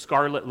book, The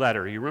Scarlet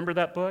Letter. You remember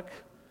that book?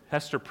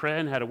 Hester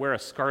Prynne had to wear a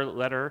scarlet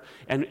letter,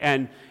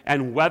 and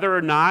whether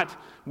or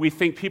not we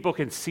think people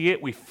can see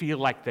it, we feel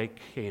like they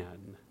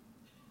can.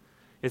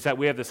 Is that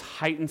we have this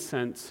heightened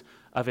sense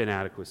of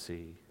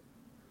inadequacy.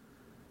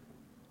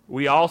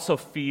 We also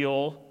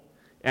feel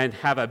and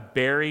have a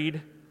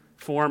buried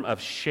form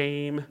of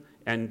shame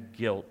and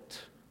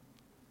guilt.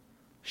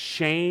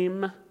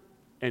 Shame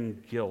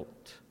and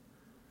guilt.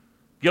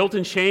 Guilt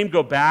and shame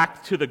go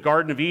back to the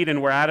Garden of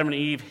Eden where Adam and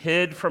Eve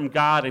hid from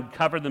God and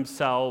covered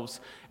themselves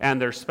and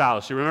their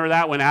spouse. You remember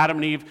that? When Adam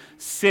and Eve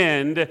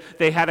sinned,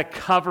 they had to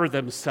cover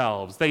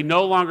themselves. They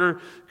no longer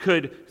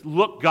could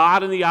look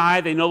God in the eye.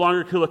 They no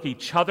longer could look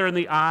each other in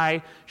the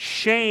eye.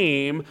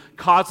 Shame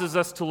causes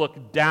us to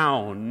look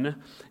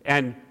down,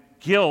 and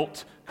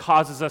guilt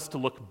causes us to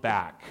look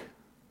back.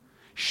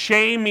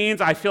 Shame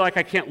means I feel like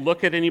I can't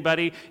look at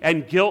anybody,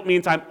 and guilt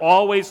means I'm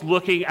always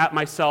looking at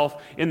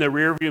myself in the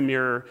rearview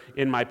mirror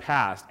in my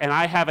past. And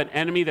I have an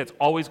enemy that's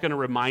always going to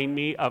remind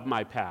me of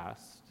my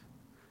past,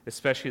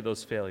 especially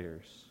those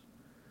failures.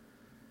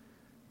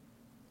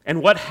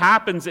 And what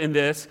happens in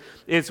this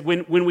is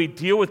when we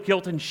deal with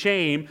guilt and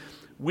shame,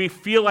 we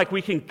feel like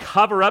we can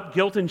cover up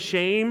guilt and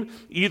shame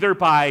either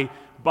by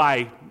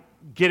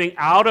getting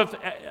out of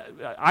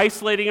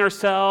isolating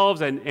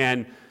ourselves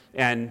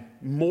and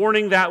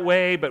mourning that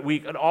way, but we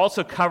could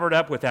also cover it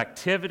up with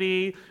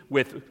activity,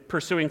 with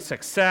pursuing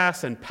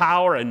success and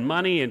power and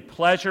money and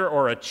pleasure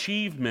or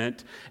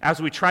achievement as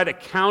we try to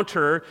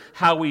counter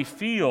how we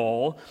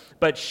feel.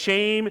 But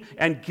shame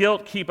and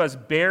guilt keep us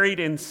buried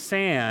in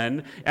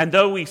sand, and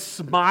though we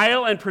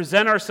smile and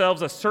present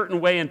ourselves a certain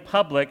way in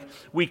public,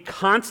 we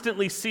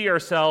constantly see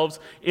ourselves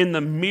in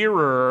the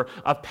mirror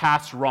of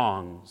past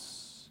wrongs.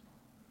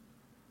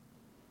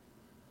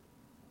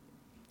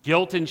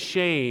 Guilt and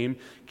shame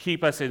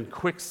keep us in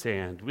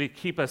quicksand. We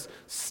keep us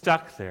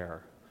stuck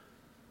there.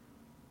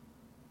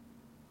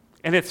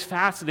 And it's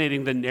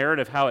fascinating, the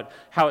narrative, how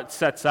it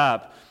sets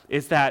up,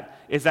 is that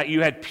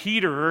you had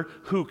Peter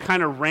who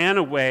kind of ran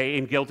away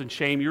in guilt and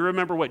shame. You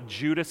remember what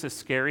Judas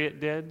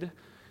Iscariot did?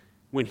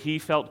 when he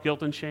felt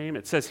guilt and shame?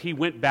 It says he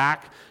went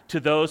back to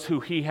those who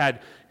he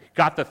had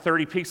got the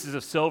 30 pieces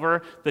of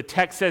silver. The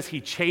text says he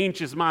changed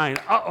his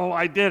mind. Uh-oh,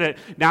 I did it.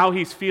 Now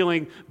he's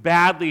feeling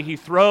badly. He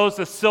throws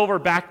the silver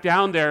back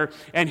down there,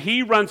 and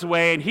he runs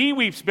away, and he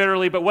weeps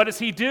bitterly. But what does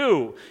he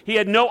do? He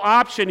had no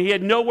option. He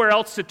had nowhere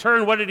else to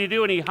turn. What did he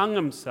do? And he hung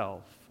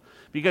himself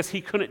because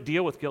he couldn't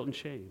deal with guilt and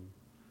shame.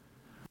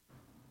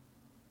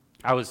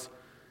 I was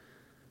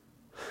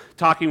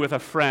talking with a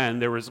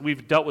friend.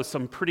 We've dealt with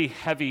some pretty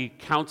heavy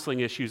counseling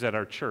issues at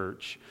our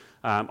church.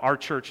 Our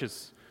church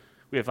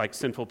we have like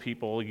sinful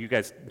people. You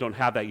guys don't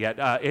have that yet.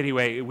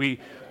 Anyway,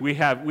 we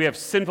have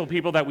sinful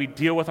people that we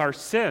deal with our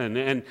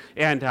sin.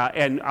 And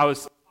I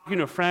was talking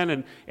to a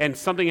friend, and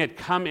something had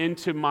come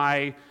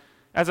into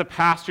as a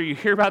pastor, you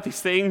hear about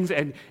these things,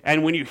 and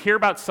when you hear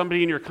about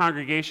somebody in your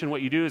congregation,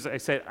 what you do is I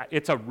said,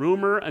 it's a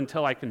rumor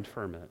until I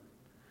confirm it.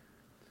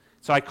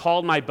 So I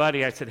called my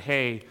buddy. I said,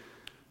 hey,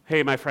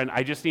 my friend,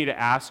 I just need to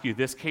ask you.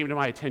 This came to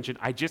my attention.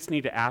 I just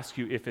need to ask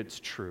you if it's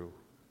true.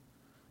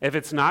 If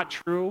it's not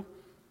true,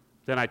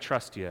 then I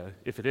trust you.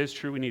 If it is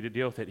true, we need to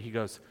deal with it. He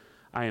goes,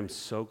 I am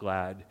so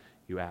glad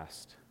you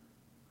asked.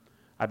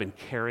 I've been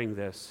carrying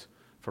this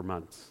for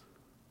months,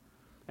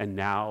 and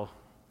now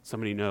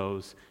somebody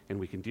knows, and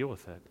we can deal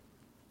with it.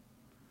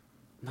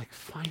 I'm like,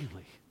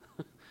 finally.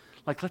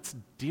 Like, let's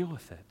deal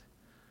with it.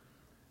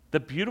 The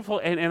beautiful,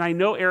 and I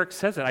know Eric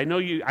says it. I know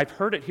I've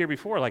heard it here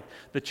before. Like,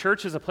 the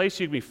church is a place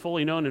you can be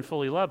fully known and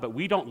fully loved, but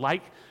we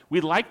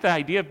like the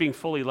idea of being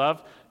fully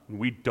loved, and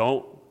we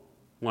don't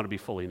want to be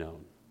fully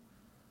known.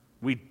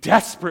 We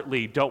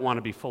desperately don't want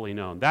to be fully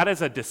known. That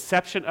is a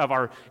deception of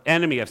our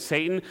enemy, of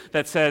Satan,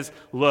 that says,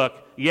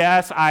 look,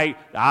 yes,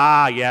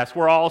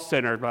 we're all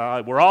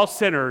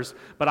sinners,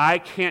 but I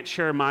can't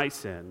share my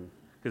sin,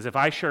 because if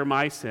I share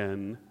my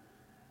sin,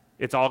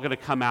 it's all going to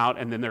come out,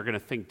 and then they're going to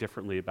think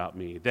differently about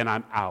me. Then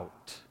I'm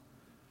out.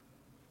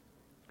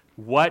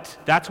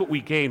 That's what we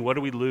gain. What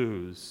do we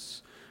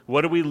lose?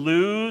 What do we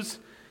lose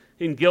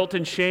in guilt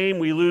and shame?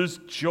 We lose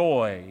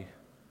joy.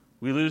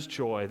 We lose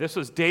joy. This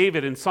was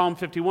David in Psalm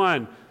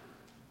 51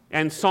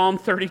 and Psalm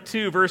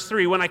 32, verse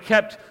 3. When I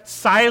kept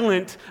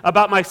silent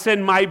about my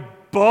sin, my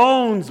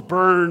bones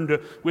burned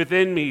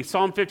within me.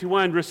 Psalm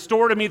 51,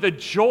 restore to me the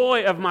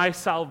joy of my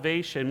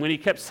salvation. When he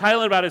kept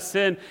silent about his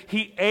sin,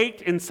 he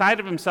ached inside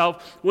of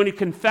himself. When he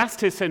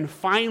confessed his sin,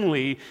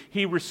 finally,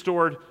 he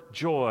restored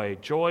joy.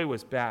 Joy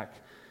was back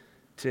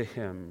to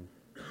him.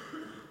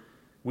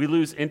 We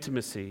lose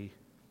intimacy.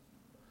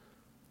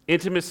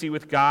 Intimacy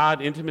with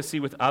God, intimacy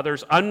with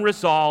others.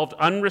 Unresolved,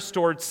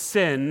 unrestored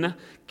sin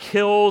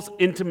kills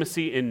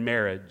intimacy in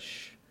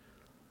marriage,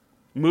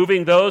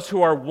 moving those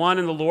who are one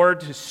in the Lord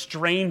to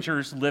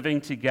strangers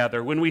living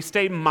together. When we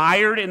stay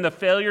mired in the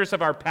failures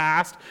of our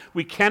past,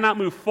 we cannot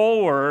move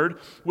forward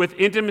with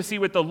intimacy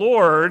with the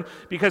Lord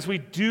because we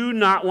do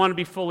not want to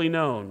be fully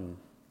known.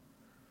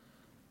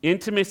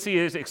 Intimacy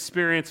is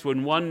experienced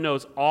when one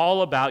knows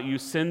all about you,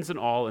 sins and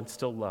all, and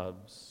still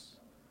loves.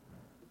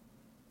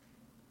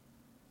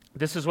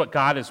 This is what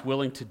God is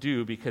willing to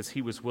do because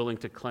he was willing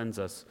to cleanse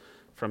us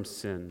from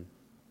sin.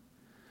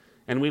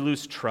 And we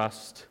lose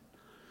trust.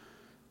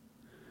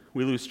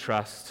 We lose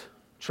trust.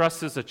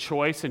 Trust is a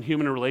choice in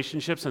human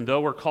relationships, and though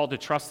we're called to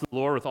trust the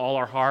Lord with all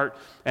our heart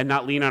and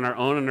not lean on our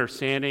own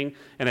understanding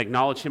and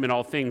acknowledge him in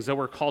all things, though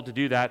we're called to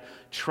do that,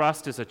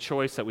 trust is a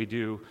choice that we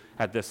do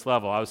at this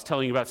level. I was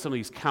telling you about some of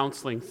these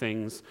counseling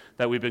things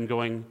that we've been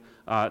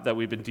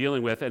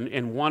dealing with,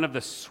 and one of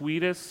the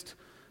sweetest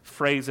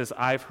phrases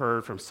I've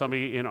heard from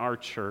somebody in our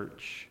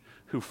church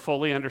who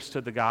fully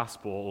understood the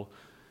gospel.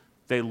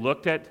 They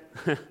looked at,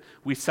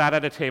 I sat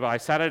at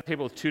a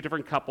table with two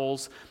different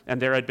couples, and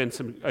there had been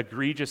some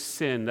egregious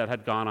sin that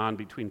had gone on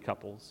between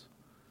couples.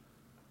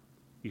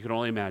 You can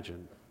only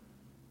imagine.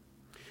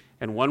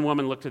 And one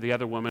woman looked at the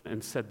other woman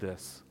and said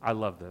this, I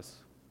love this.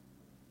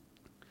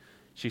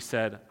 She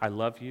said, I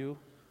love you,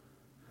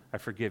 I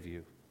forgive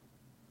you,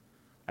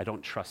 I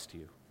don't trust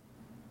you,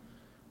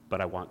 but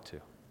I want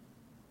to.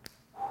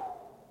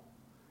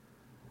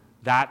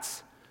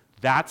 That's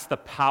the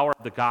power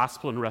of the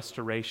gospel and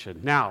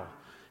restoration. Now,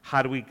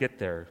 how do we get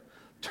there?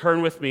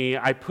 Turn with me.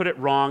 I put it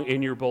wrong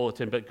in your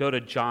bulletin, but go to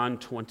John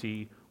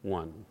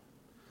 21.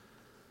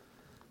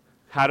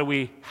 How do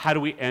we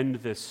end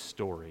this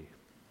story?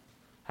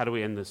 How do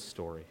we end this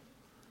story?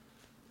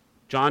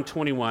 John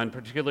 21,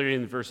 particularly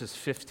in verses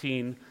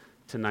 15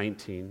 to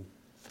 19.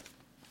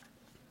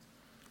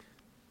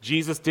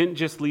 Jesus didn't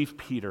just leave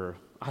Peter.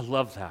 I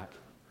love that.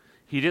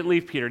 He didn't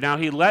leave Peter. Now,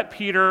 he let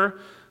Peter,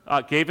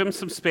 gave him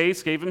some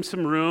space, gave him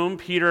some room.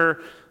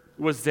 Peter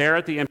was there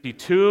at the empty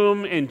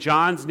tomb. In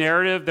John's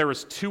narrative, there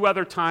was 2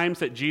 other times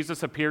that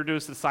Jesus appeared to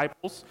his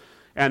disciples,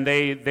 and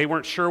they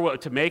weren't sure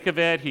what to make of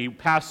it. He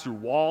passed through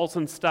walls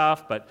and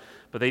stuff, but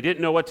they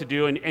didn't know what to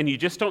do, and you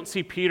just don't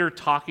see Peter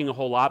talking a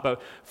whole lot.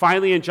 But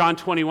finally, in John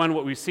 21,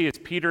 what we see is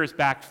Peter is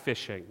back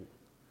fishing.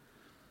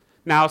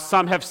 Now,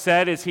 some have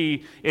said, is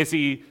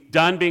he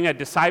done being a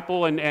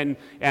disciple and an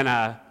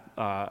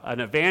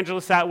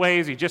evangelist that way?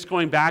 Is he just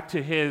going back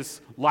to his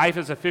life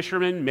as a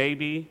fisherman?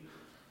 Maybe.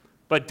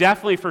 But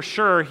definitely for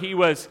sure, he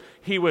was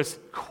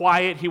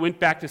quiet. He went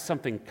back to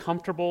something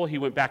comfortable. He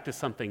went back to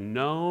something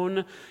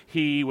known.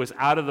 He was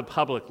out of the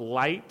public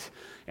light.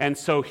 And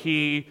so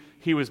he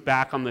was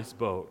back on this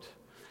boat.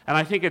 And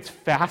I think it's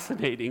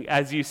fascinating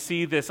as you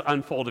see this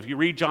unfold. If you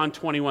read John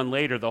 21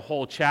 later, the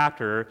whole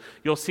chapter,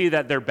 you'll see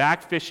that they're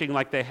back fishing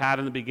like they had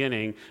in the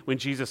beginning when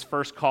Jesus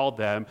first called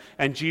them.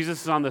 And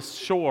Jesus is on the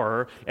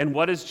shore. And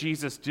what does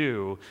Jesus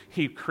do?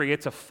 He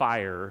creates a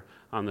fire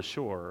on the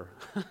shore.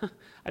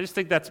 I just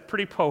think that's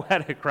pretty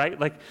poetic, right?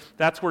 Like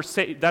that's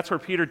where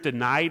Peter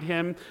denied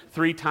him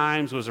 3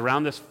 times, was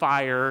around this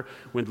fire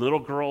when little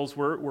girls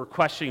were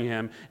questioning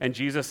him, and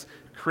Jesus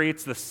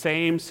creates the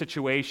same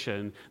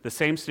situation, the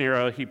same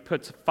scenario. He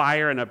puts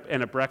fire and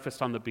a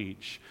breakfast on the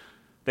beach.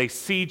 They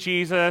see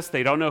Jesus.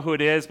 They don't know who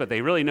it is, but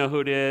they really know who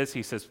it is.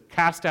 He says,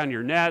 cast down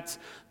your nets.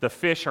 The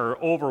fish are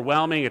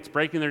overwhelming. It's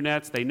breaking their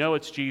nets. They know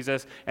it's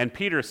Jesus. And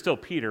Peter is still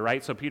Peter,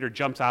 right? So Peter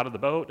jumps out of the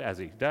boat, as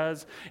he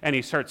does, and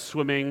he starts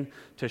swimming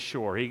to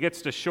shore. He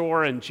gets to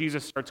shore, and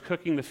Jesus starts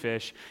cooking the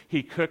fish.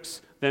 He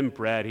cooks them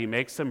bread. He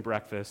makes them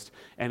breakfast,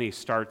 and he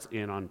starts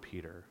in on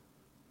Peter.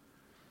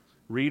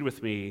 Read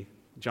with me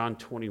John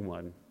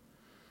 21,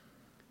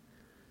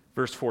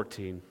 verse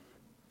 14.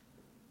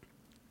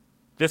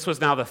 This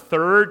was now the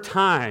third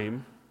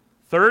time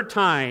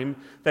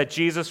that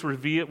Jesus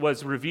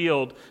was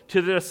revealed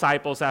to the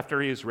disciples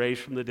after he was raised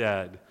from the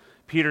dead.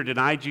 Peter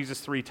denied Jesus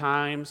 3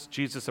 times.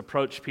 Jesus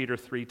approached Peter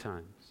 3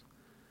 times.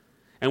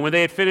 And when they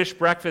had finished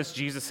breakfast,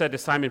 Jesus said to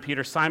Simon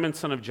Peter, Simon,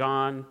 son of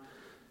John,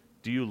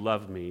 do you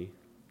love me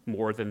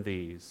more than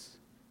these?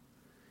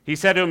 He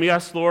said to him,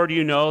 yes, Lord,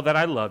 you know that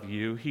I love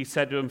you. He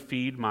said to him,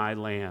 feed my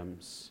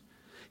lambs.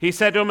 He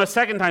said to him a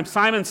second time,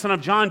 Simon, son of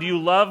John, do you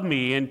love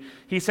me? And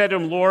he said to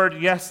him, Lord,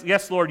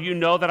 yes, Lord, you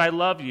know that I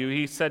love you.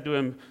 He said to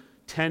him,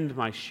 tend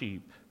my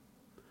sheep.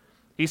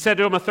 He said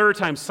to him a third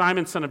time,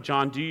 Simon, son of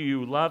John, do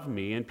you love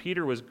me? And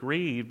Peter was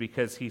grieved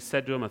because he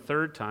said to him a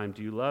third time,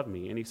 do you love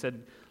me? And he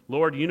said,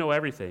 Lord, you know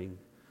everything.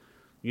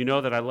 You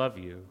know that I love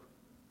you.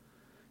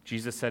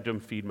 Jesus said to him,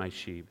 feed my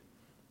sheep.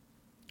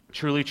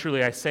 Truly,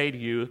 truly, I say to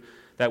you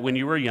that when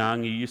you were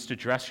young, you used to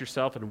dress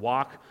yourself and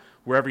walk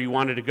wherever you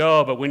wanted to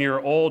go, but when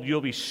you're old,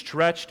 you'll be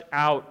stretched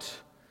out.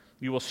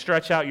 You will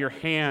stretch out your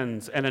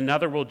hands, and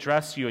another will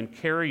dress you and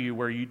carry you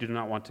where you do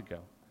not want to go.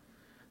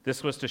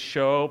 This was to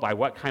show by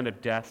what kind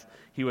of death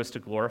he was to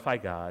glorify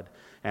God.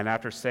 And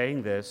after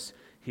saying this,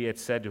 he had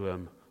said to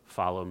him,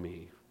 follow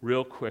me.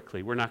 Real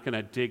quickly, we're not going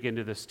to dig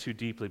into this too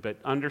deeply, but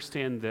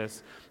understand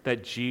this,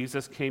 that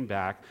Jesus came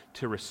back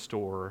to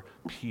restore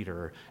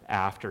Peter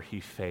after he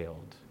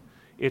failed.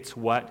 It's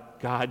what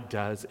God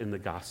does in the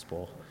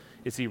gospel,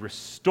 is he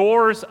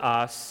restores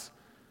us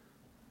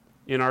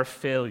in our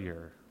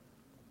failure.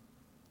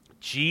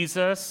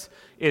 Jesus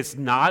is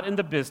not in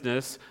the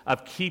business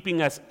of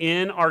keeping us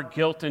in our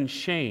guilt and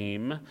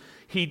shame.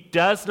 He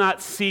does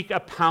not seek a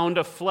pound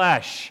of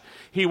flesh.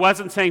 He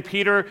wasn't saying,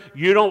 Peter,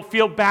 you don't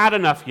feel bad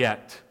enough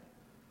yet.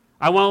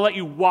 I want to let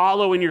you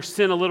wallow in your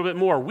sin a little bit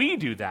more. We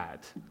do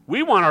that.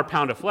 We want our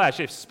pound of flesh,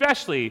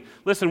 especially,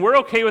 listen, we're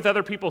okay with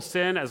other people's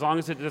sin as long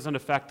as it doesn't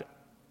affect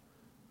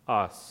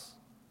us.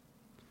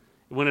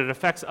 When it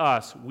affects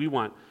us, we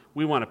want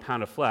a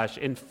pound of flesh.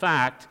 In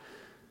fact,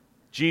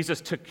 Jesus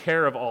took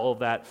care of all of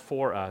that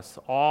for us.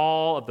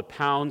 All of the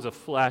pounds of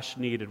flesh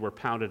needed were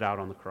pounded out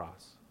on the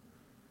cross.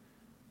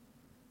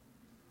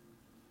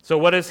 So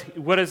what is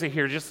it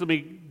here? Just let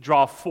me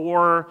draw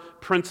 4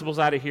 principles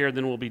out of here, and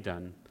then we'll be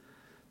done.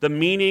 The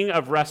meaning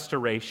of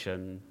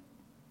restoration.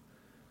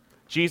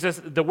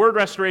 The word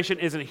restoration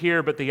isn't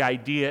here, but the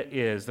idea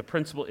is, the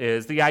principle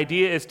is. The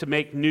idea is to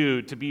make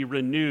new, to be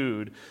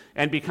renewed,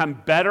 and become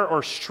better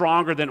or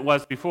stronger than it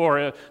was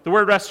before. The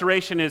word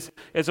restoration is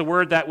a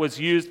word that was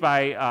used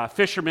by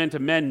fishermen to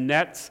mend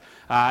nets.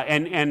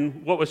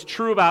 And what was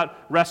true about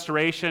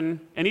restoration,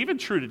 and even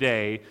true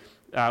today,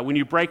 when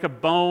you break a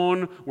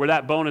bone where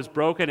that bone is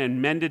broken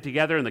and mended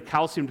together and the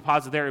calcium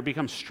deposit there, it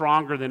becomes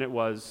stronger than it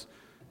was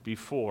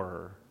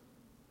before.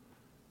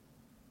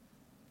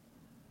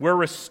 We're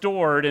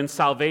restored in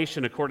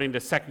salvation according to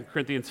 2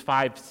 Corinthians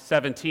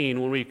 5:17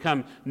 when we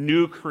become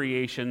new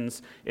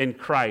creations in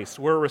Christ.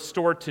 We're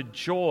restored to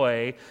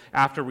joy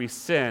after we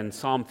sin,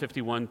 Psalm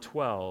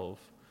 51:12.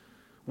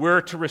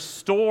 We're to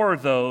restore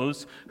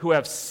those who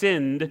have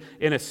sinned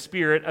in a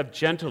spirit of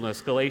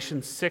gentleness,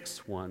 Galatians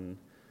 6:1.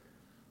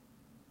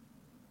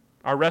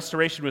 Our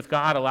restoration with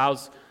God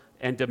allows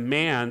and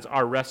demands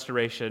our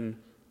restoration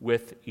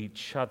with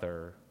each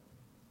other.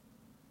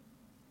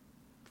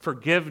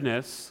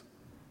 Forgiveness.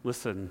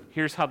 Listen,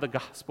 here's how the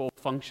gospel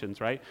functions,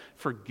 right?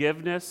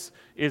 Forgiveness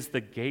is the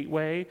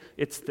gateway.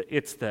 It's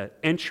the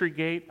entry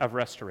gate of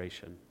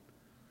restoration.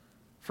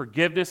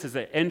 Forgiveness is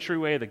the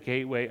entryway, the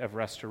gateway of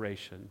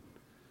restoration.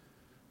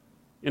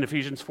 In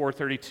Ephesians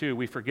 4:32,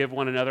 we forgive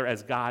one another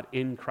as God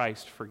in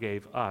Christ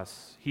forgave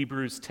us.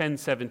 Hebrews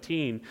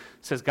 10:17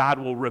 says God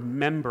will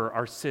remember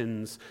our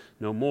sins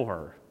no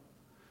more.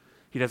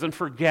 He doesn't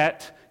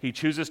forget. He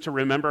chooses to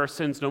remember our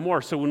sins no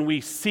more. So when we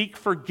seek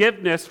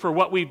forgiveness for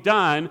what we've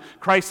done,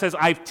 Christ says,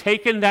 I've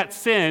taken that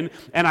sin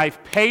and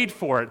I've paid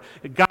for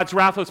it. God's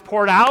wrath was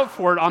poured out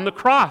for it on the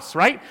cross,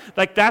 right?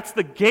 Like that's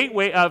the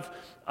gateway of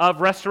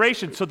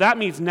restoration. So that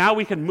means now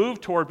we can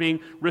move toward being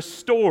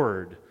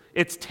restored.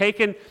 It's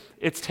taken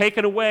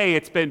away.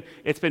 It's been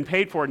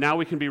paid for. Now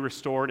we can be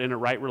restored in a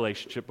right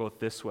relationship both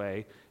this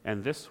way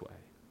and this way.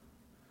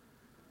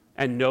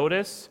 And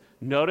notice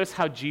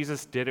how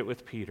Jesus did it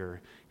with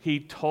Peter. He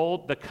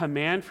told, the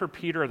command for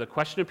Peter, or the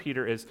question of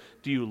Peter is,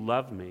 do you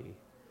love me?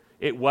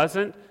 It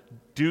wasn't,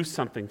 do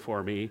something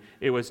for me.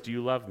 It was, do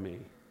you love me?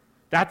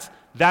 That's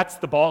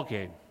the ball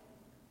game.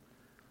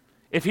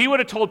 If he would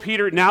have told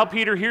Peter, now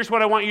Peter, here's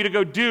what I want you to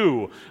go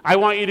do. I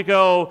want you to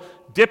go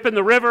dip in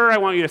the river. I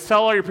want you to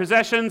sell all your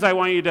possessions. I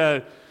want you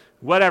to,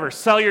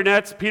 sell your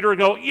nets. Peter would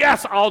go,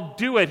 yes, I'll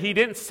do it. He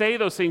didn't say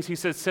those things. He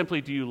said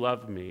simply, do you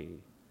love me?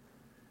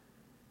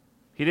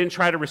 He didn't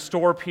try to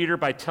restore Peter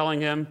by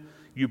telling him,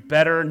 you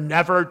better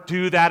never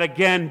do that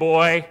again,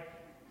 boy.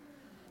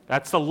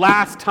 That's the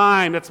last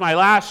time. That's my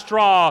last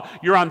straw.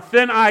 You're on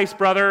thin ice,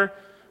 brother.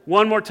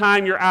 One more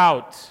time, you're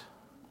out.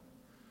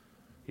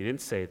 He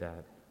didn't say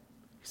that.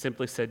 He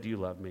simply said, do you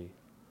love me?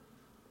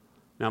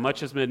 Now,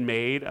 much has been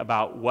made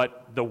about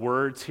what the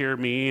words here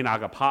mean,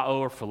 agapao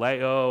or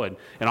phileo,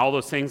 and all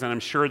those things, and I'm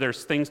sure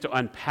there's things to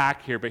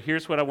unpack here, but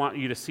here's what I want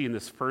you to see in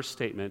this first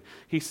statement.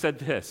 He said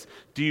this,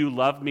 do you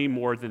love me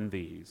more than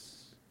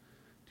these?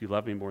 Do you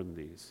love me more than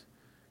these?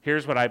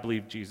 Here's what I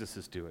believe Jesus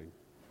is doing.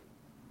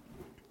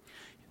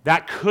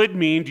 That could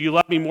mean, do you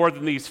love me more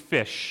than these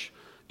fish?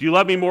 Do you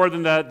love me more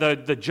than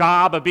the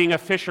job of being a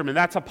fisherman?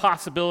 That's a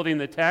possibility in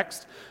the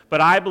text.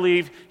 But I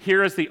believe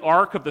here is the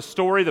arc of the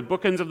story, the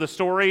bookends of the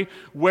story.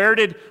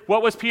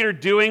 What was Peter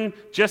doing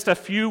just a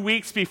few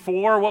weeks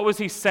before? What was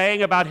he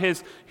saying about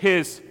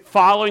his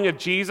following of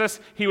Jesus?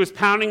 He was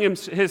pounding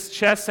his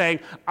chest saying,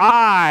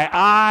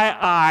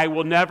 I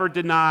will never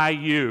deny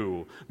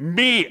you.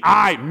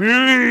 I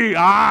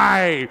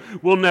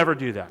will never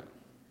do that.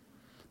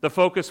 The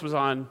focus was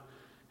on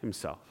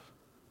himself.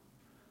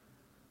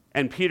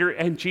 And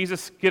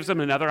Jesus gives him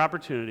another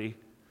opportunity.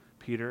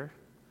 Peter,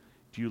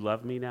 do you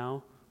love me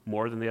now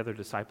more than the other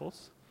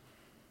disciples?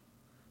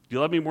 Do you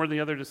love me more than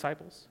the other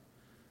disciples?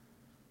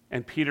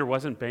 And Peter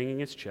wasn't banging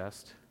his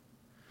chest.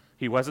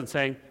 He wasn't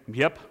saying,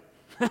 yep,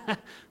 the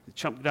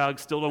chump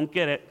dogs still don't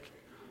get it.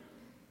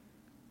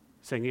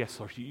 Saying, yes,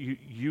 Lord,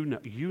 you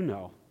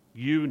know.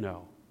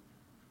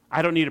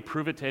 I don't need to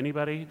prove it to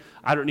anybody.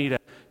 I don't need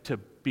to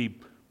be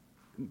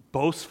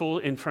boastful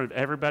in front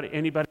of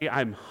anybody.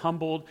 I'm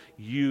humbled.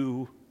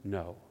 You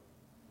know.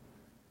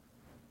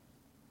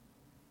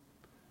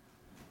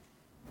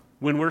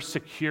 When we're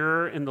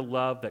secure in the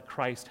love that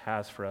Christ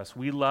has for us,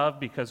 we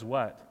love because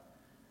what?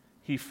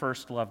 He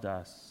first loved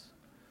us.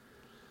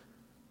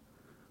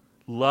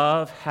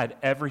 Love had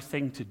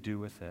everything to do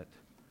with it.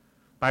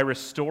 By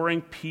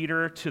restoring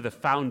Peter to the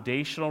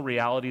foundational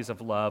realities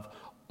of love,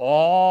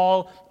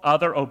 all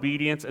other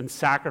obedience and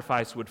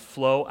sacrifice would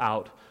flow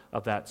out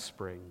of that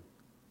spring.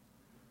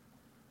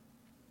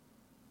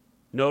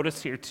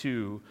 Notice here,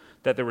 too,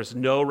 that there was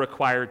no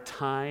required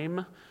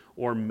time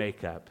or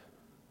makeup.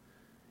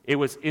 It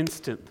was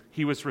instant.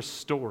 He was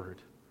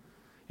restored.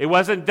 It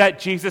wasn't that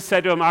Jesus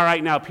said to him, all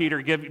right, now,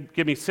 Peter,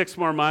 give me 6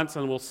 more months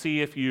and we'll see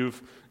if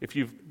you've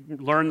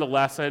learned the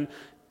lesson.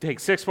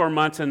 Take 6 more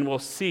months and we'll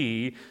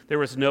see. There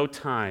was no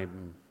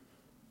time.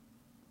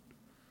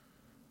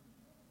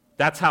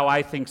 That's how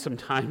I think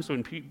sometimes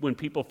when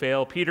people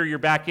fail. Peter, you're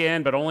back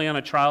in, but only on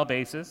a trial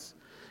basis.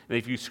 And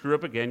if you screw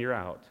up again, you're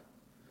out.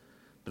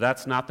 But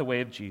that's not the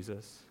way of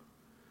Jesus.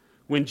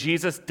 When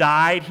Jesus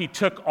died, he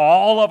took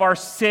all of our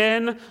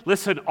sin,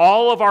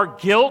 all of our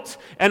guilt,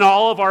 and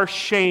all of our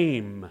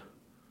shame.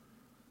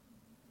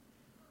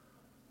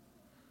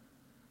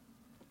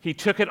 He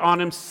took it on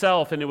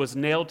himself, and it was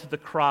nailed to the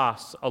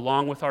cross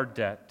along with our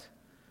debt.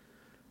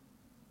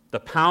 The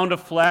pound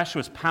of flesh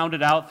was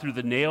pounded out through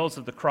the nails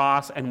of the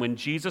cross, and when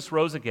Jesus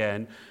rose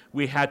again,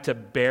 we had to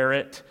bear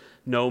it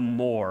no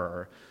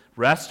more.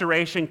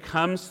 Restoration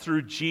comes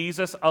through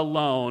Jesus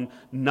alone,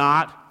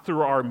 not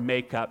through our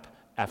makeup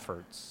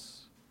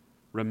efforts.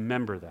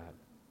 Remember that.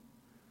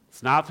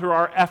 It's not through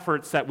our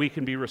efforts that we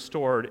can be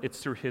restored,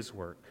 it's through his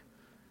work.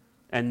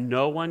 And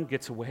no one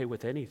gets away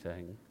with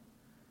anything.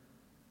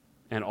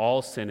 And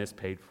all sin is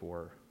paid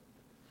for.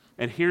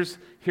 And here's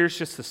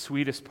just the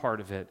sweetest part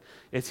of it,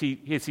 is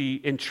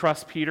he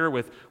entrusts Peter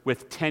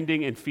with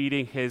tending and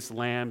feeding his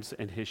lambs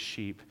and his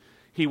sheep.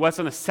 He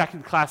wasn't a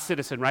second-class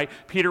citizen, right?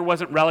 Peter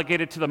wasn't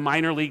relegated to the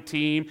minor league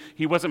team.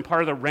 He wasn't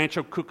part of the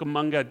Rancho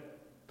Cucamonga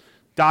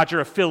Dodger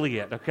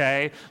affiliate,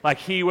 okay? Like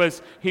he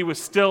was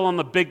still on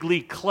the big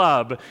league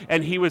club,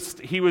 and he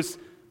was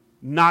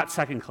not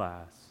second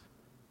class.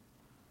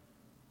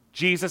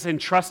 Jesus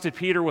entrusted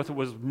Peter with what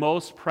was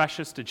most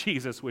precious to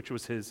Jesus, which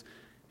was his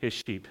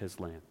sheep, his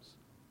lambs.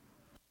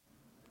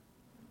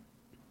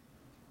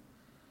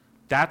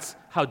 That's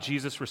how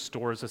Jesus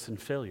restores us in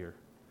failure.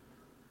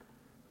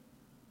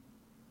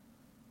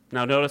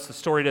 Now notice the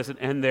story doesn't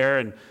end there,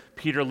 and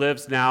Peter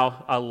lives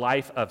now a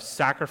life of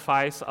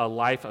sacrifice, a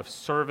life of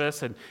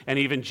service, and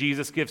even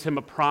Jesus gives him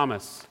a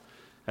promise.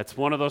 That's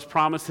one of those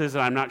promises that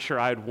I'm not sure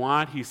I'd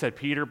want. He said,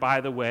 Peter, by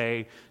the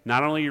way,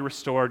 not only are you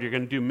restored, you're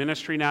going to do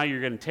ministry now,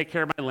 you're going to take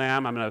care of my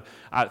lamb, I'm going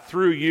to,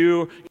 through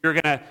you, you're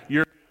going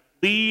to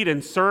lead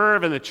and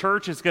serve, and the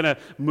church is going to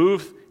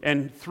move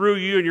and through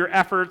you and your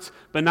efforts,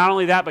 but not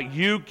only that, but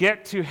you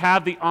get to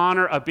have the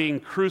honor of being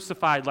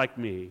crucified like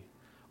me.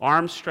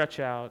 Arms stretch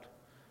out,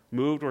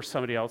 moved where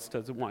somebody else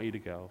doesn't want you to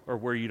go, or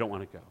where you don't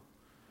want to go.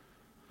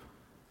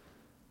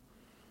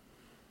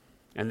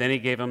 And then he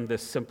gave him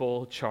this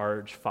simple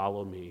charge,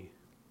 follow me.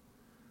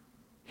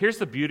 Here's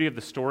the beauty of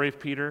the story of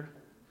Peter.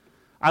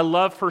 I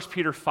love 1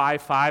 Peter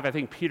 5:5. I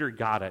think Peter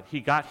got it. He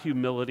got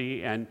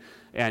humility and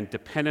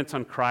dependence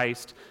on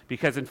Christ,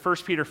 because in 1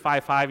 Peter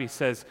 5:5 he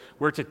says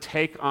we're to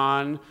take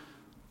on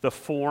the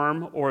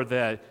form or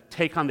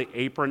take on the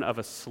apron of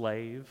a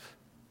slave.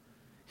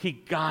 He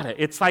got it.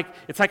 It's like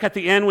at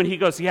the end when he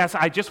goes, yes,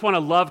 I just want to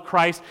love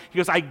Christ. He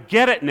goes, I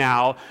get it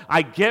now.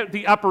 I get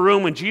the upper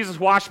room. When Jesus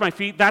washed my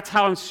feet, that's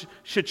how I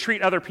should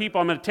treat other people.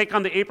 I'm going to take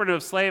on the apron of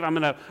a slave. I'm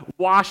going to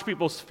wash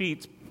people's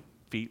feet.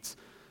 It's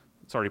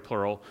already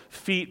plural.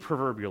 Feet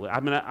proverbially.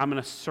 I'm going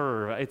to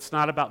serve. It's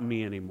not about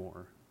me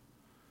anymore.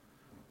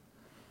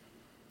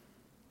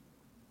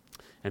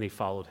 And he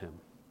followed him.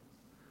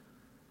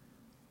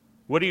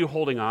 What are you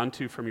holding on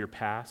to from your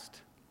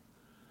past?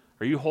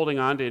 Are you holding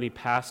on to any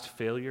past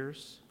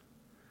failures?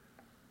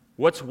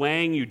 What's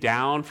weighing you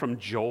down from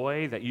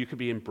joy that you could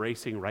be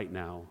embracing right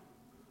now?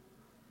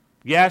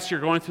 Yes, you're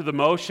going through the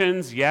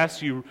motions.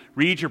 Yes, you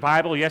read your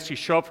Bible. Yes, you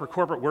show up for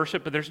corporate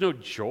worship, but there's no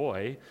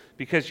joy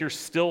because you're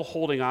still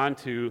holding on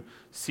to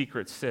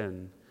secret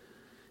sin.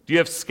 Do you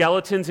have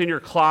skeletons in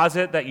your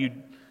closet that you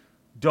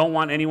don't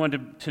want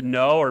anyone to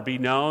know or be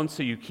known,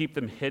 so you keep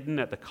them hidden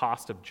at the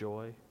cost of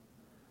joy?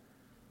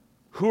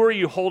 Who are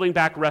you holding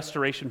back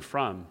restoration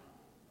from?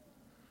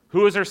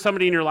 Who is there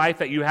somebody in your life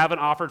that you haven't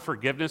offered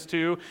forgiveness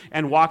to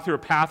and walked through a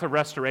path of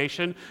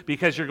restoration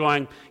because you're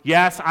going,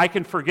 yes, I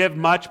can forgive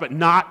much, but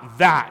not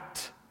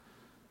that?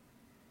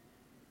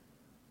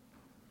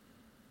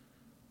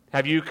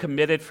 Have you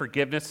committed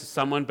forgiveness to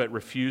someone but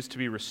refused to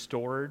be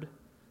restored?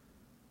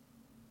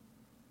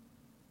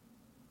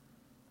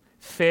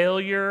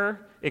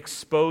 Failure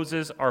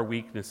exposes our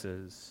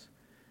weaknesses,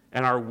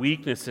 and our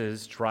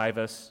weaknesses drive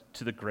us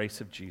to the grace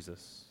of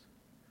Jesus.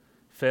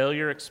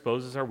 Failure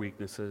exposes our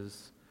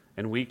weaknesses,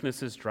 and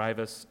weaknesses drive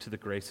us to the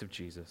grace of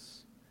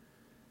Jesus.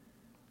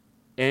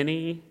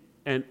 Any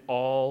and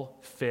all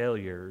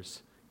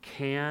failures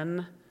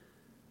can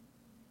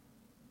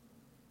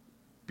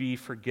be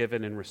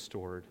forgiven and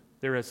restored.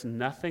 There is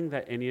nothing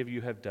that any of you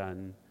have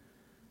done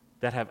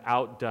that have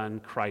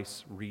outdone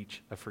Christ's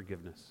reach of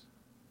forgiveness.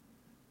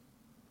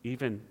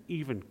 Even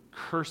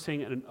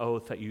cursing an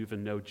oath that you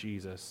even know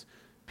Jesus,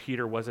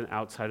 Peter wasn't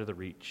outside of the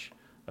reach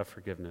of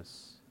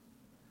forgiveness.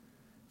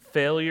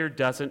 Failure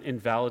doesn't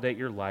invalidate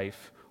your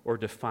life or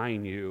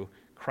define you.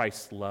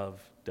 Christ's love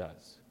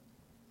does.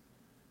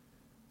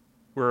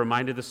 We're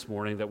reminded this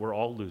morning that we're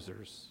all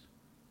losers.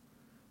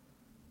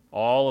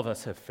 All of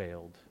us have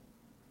failed.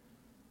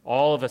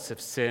 All of us have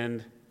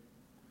sinned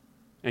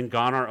and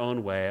gone our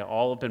own way.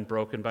 All have been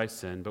broken by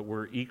sin, but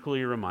we're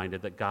equally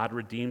reminded that God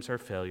redeems our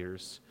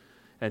failures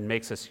and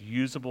makes us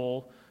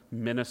usable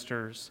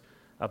ministers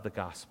of the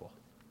gospel.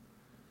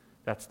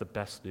 That's the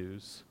best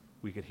news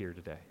we could hear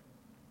today.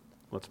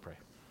 Let's pray.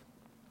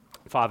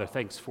 Father,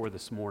 thanks for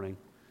this morning,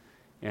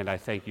 and I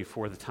thank you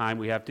for the time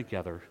we have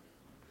together.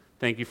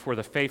 Thank you for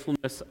the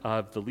faithfulness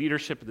of the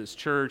leadership of this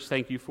church.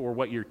 Thank you for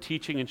what you're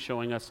teaching and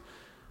showing us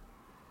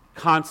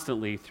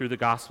constantly through the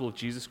gospel of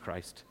Jesus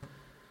Christ.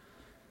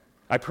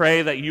 I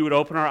pray that you would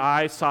open our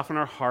eyes, soften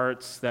our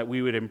hearts, that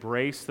we would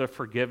embrace the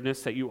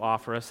forgiveness that you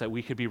offer us, that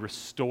we could be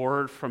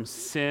restored from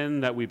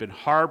sin that we've been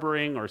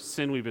harboring, or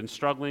sin we've been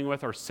struggling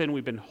with, or sin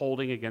we've been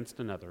holding against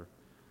another.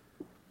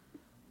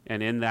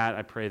 And in that,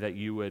 I pray that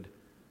you would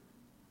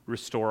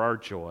restore our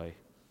joy,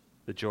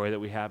 the joy that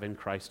we have in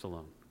Christ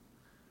alone.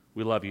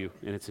 We love you,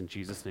 and it's in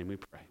Jesus' name we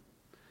pray.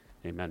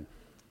 Amen.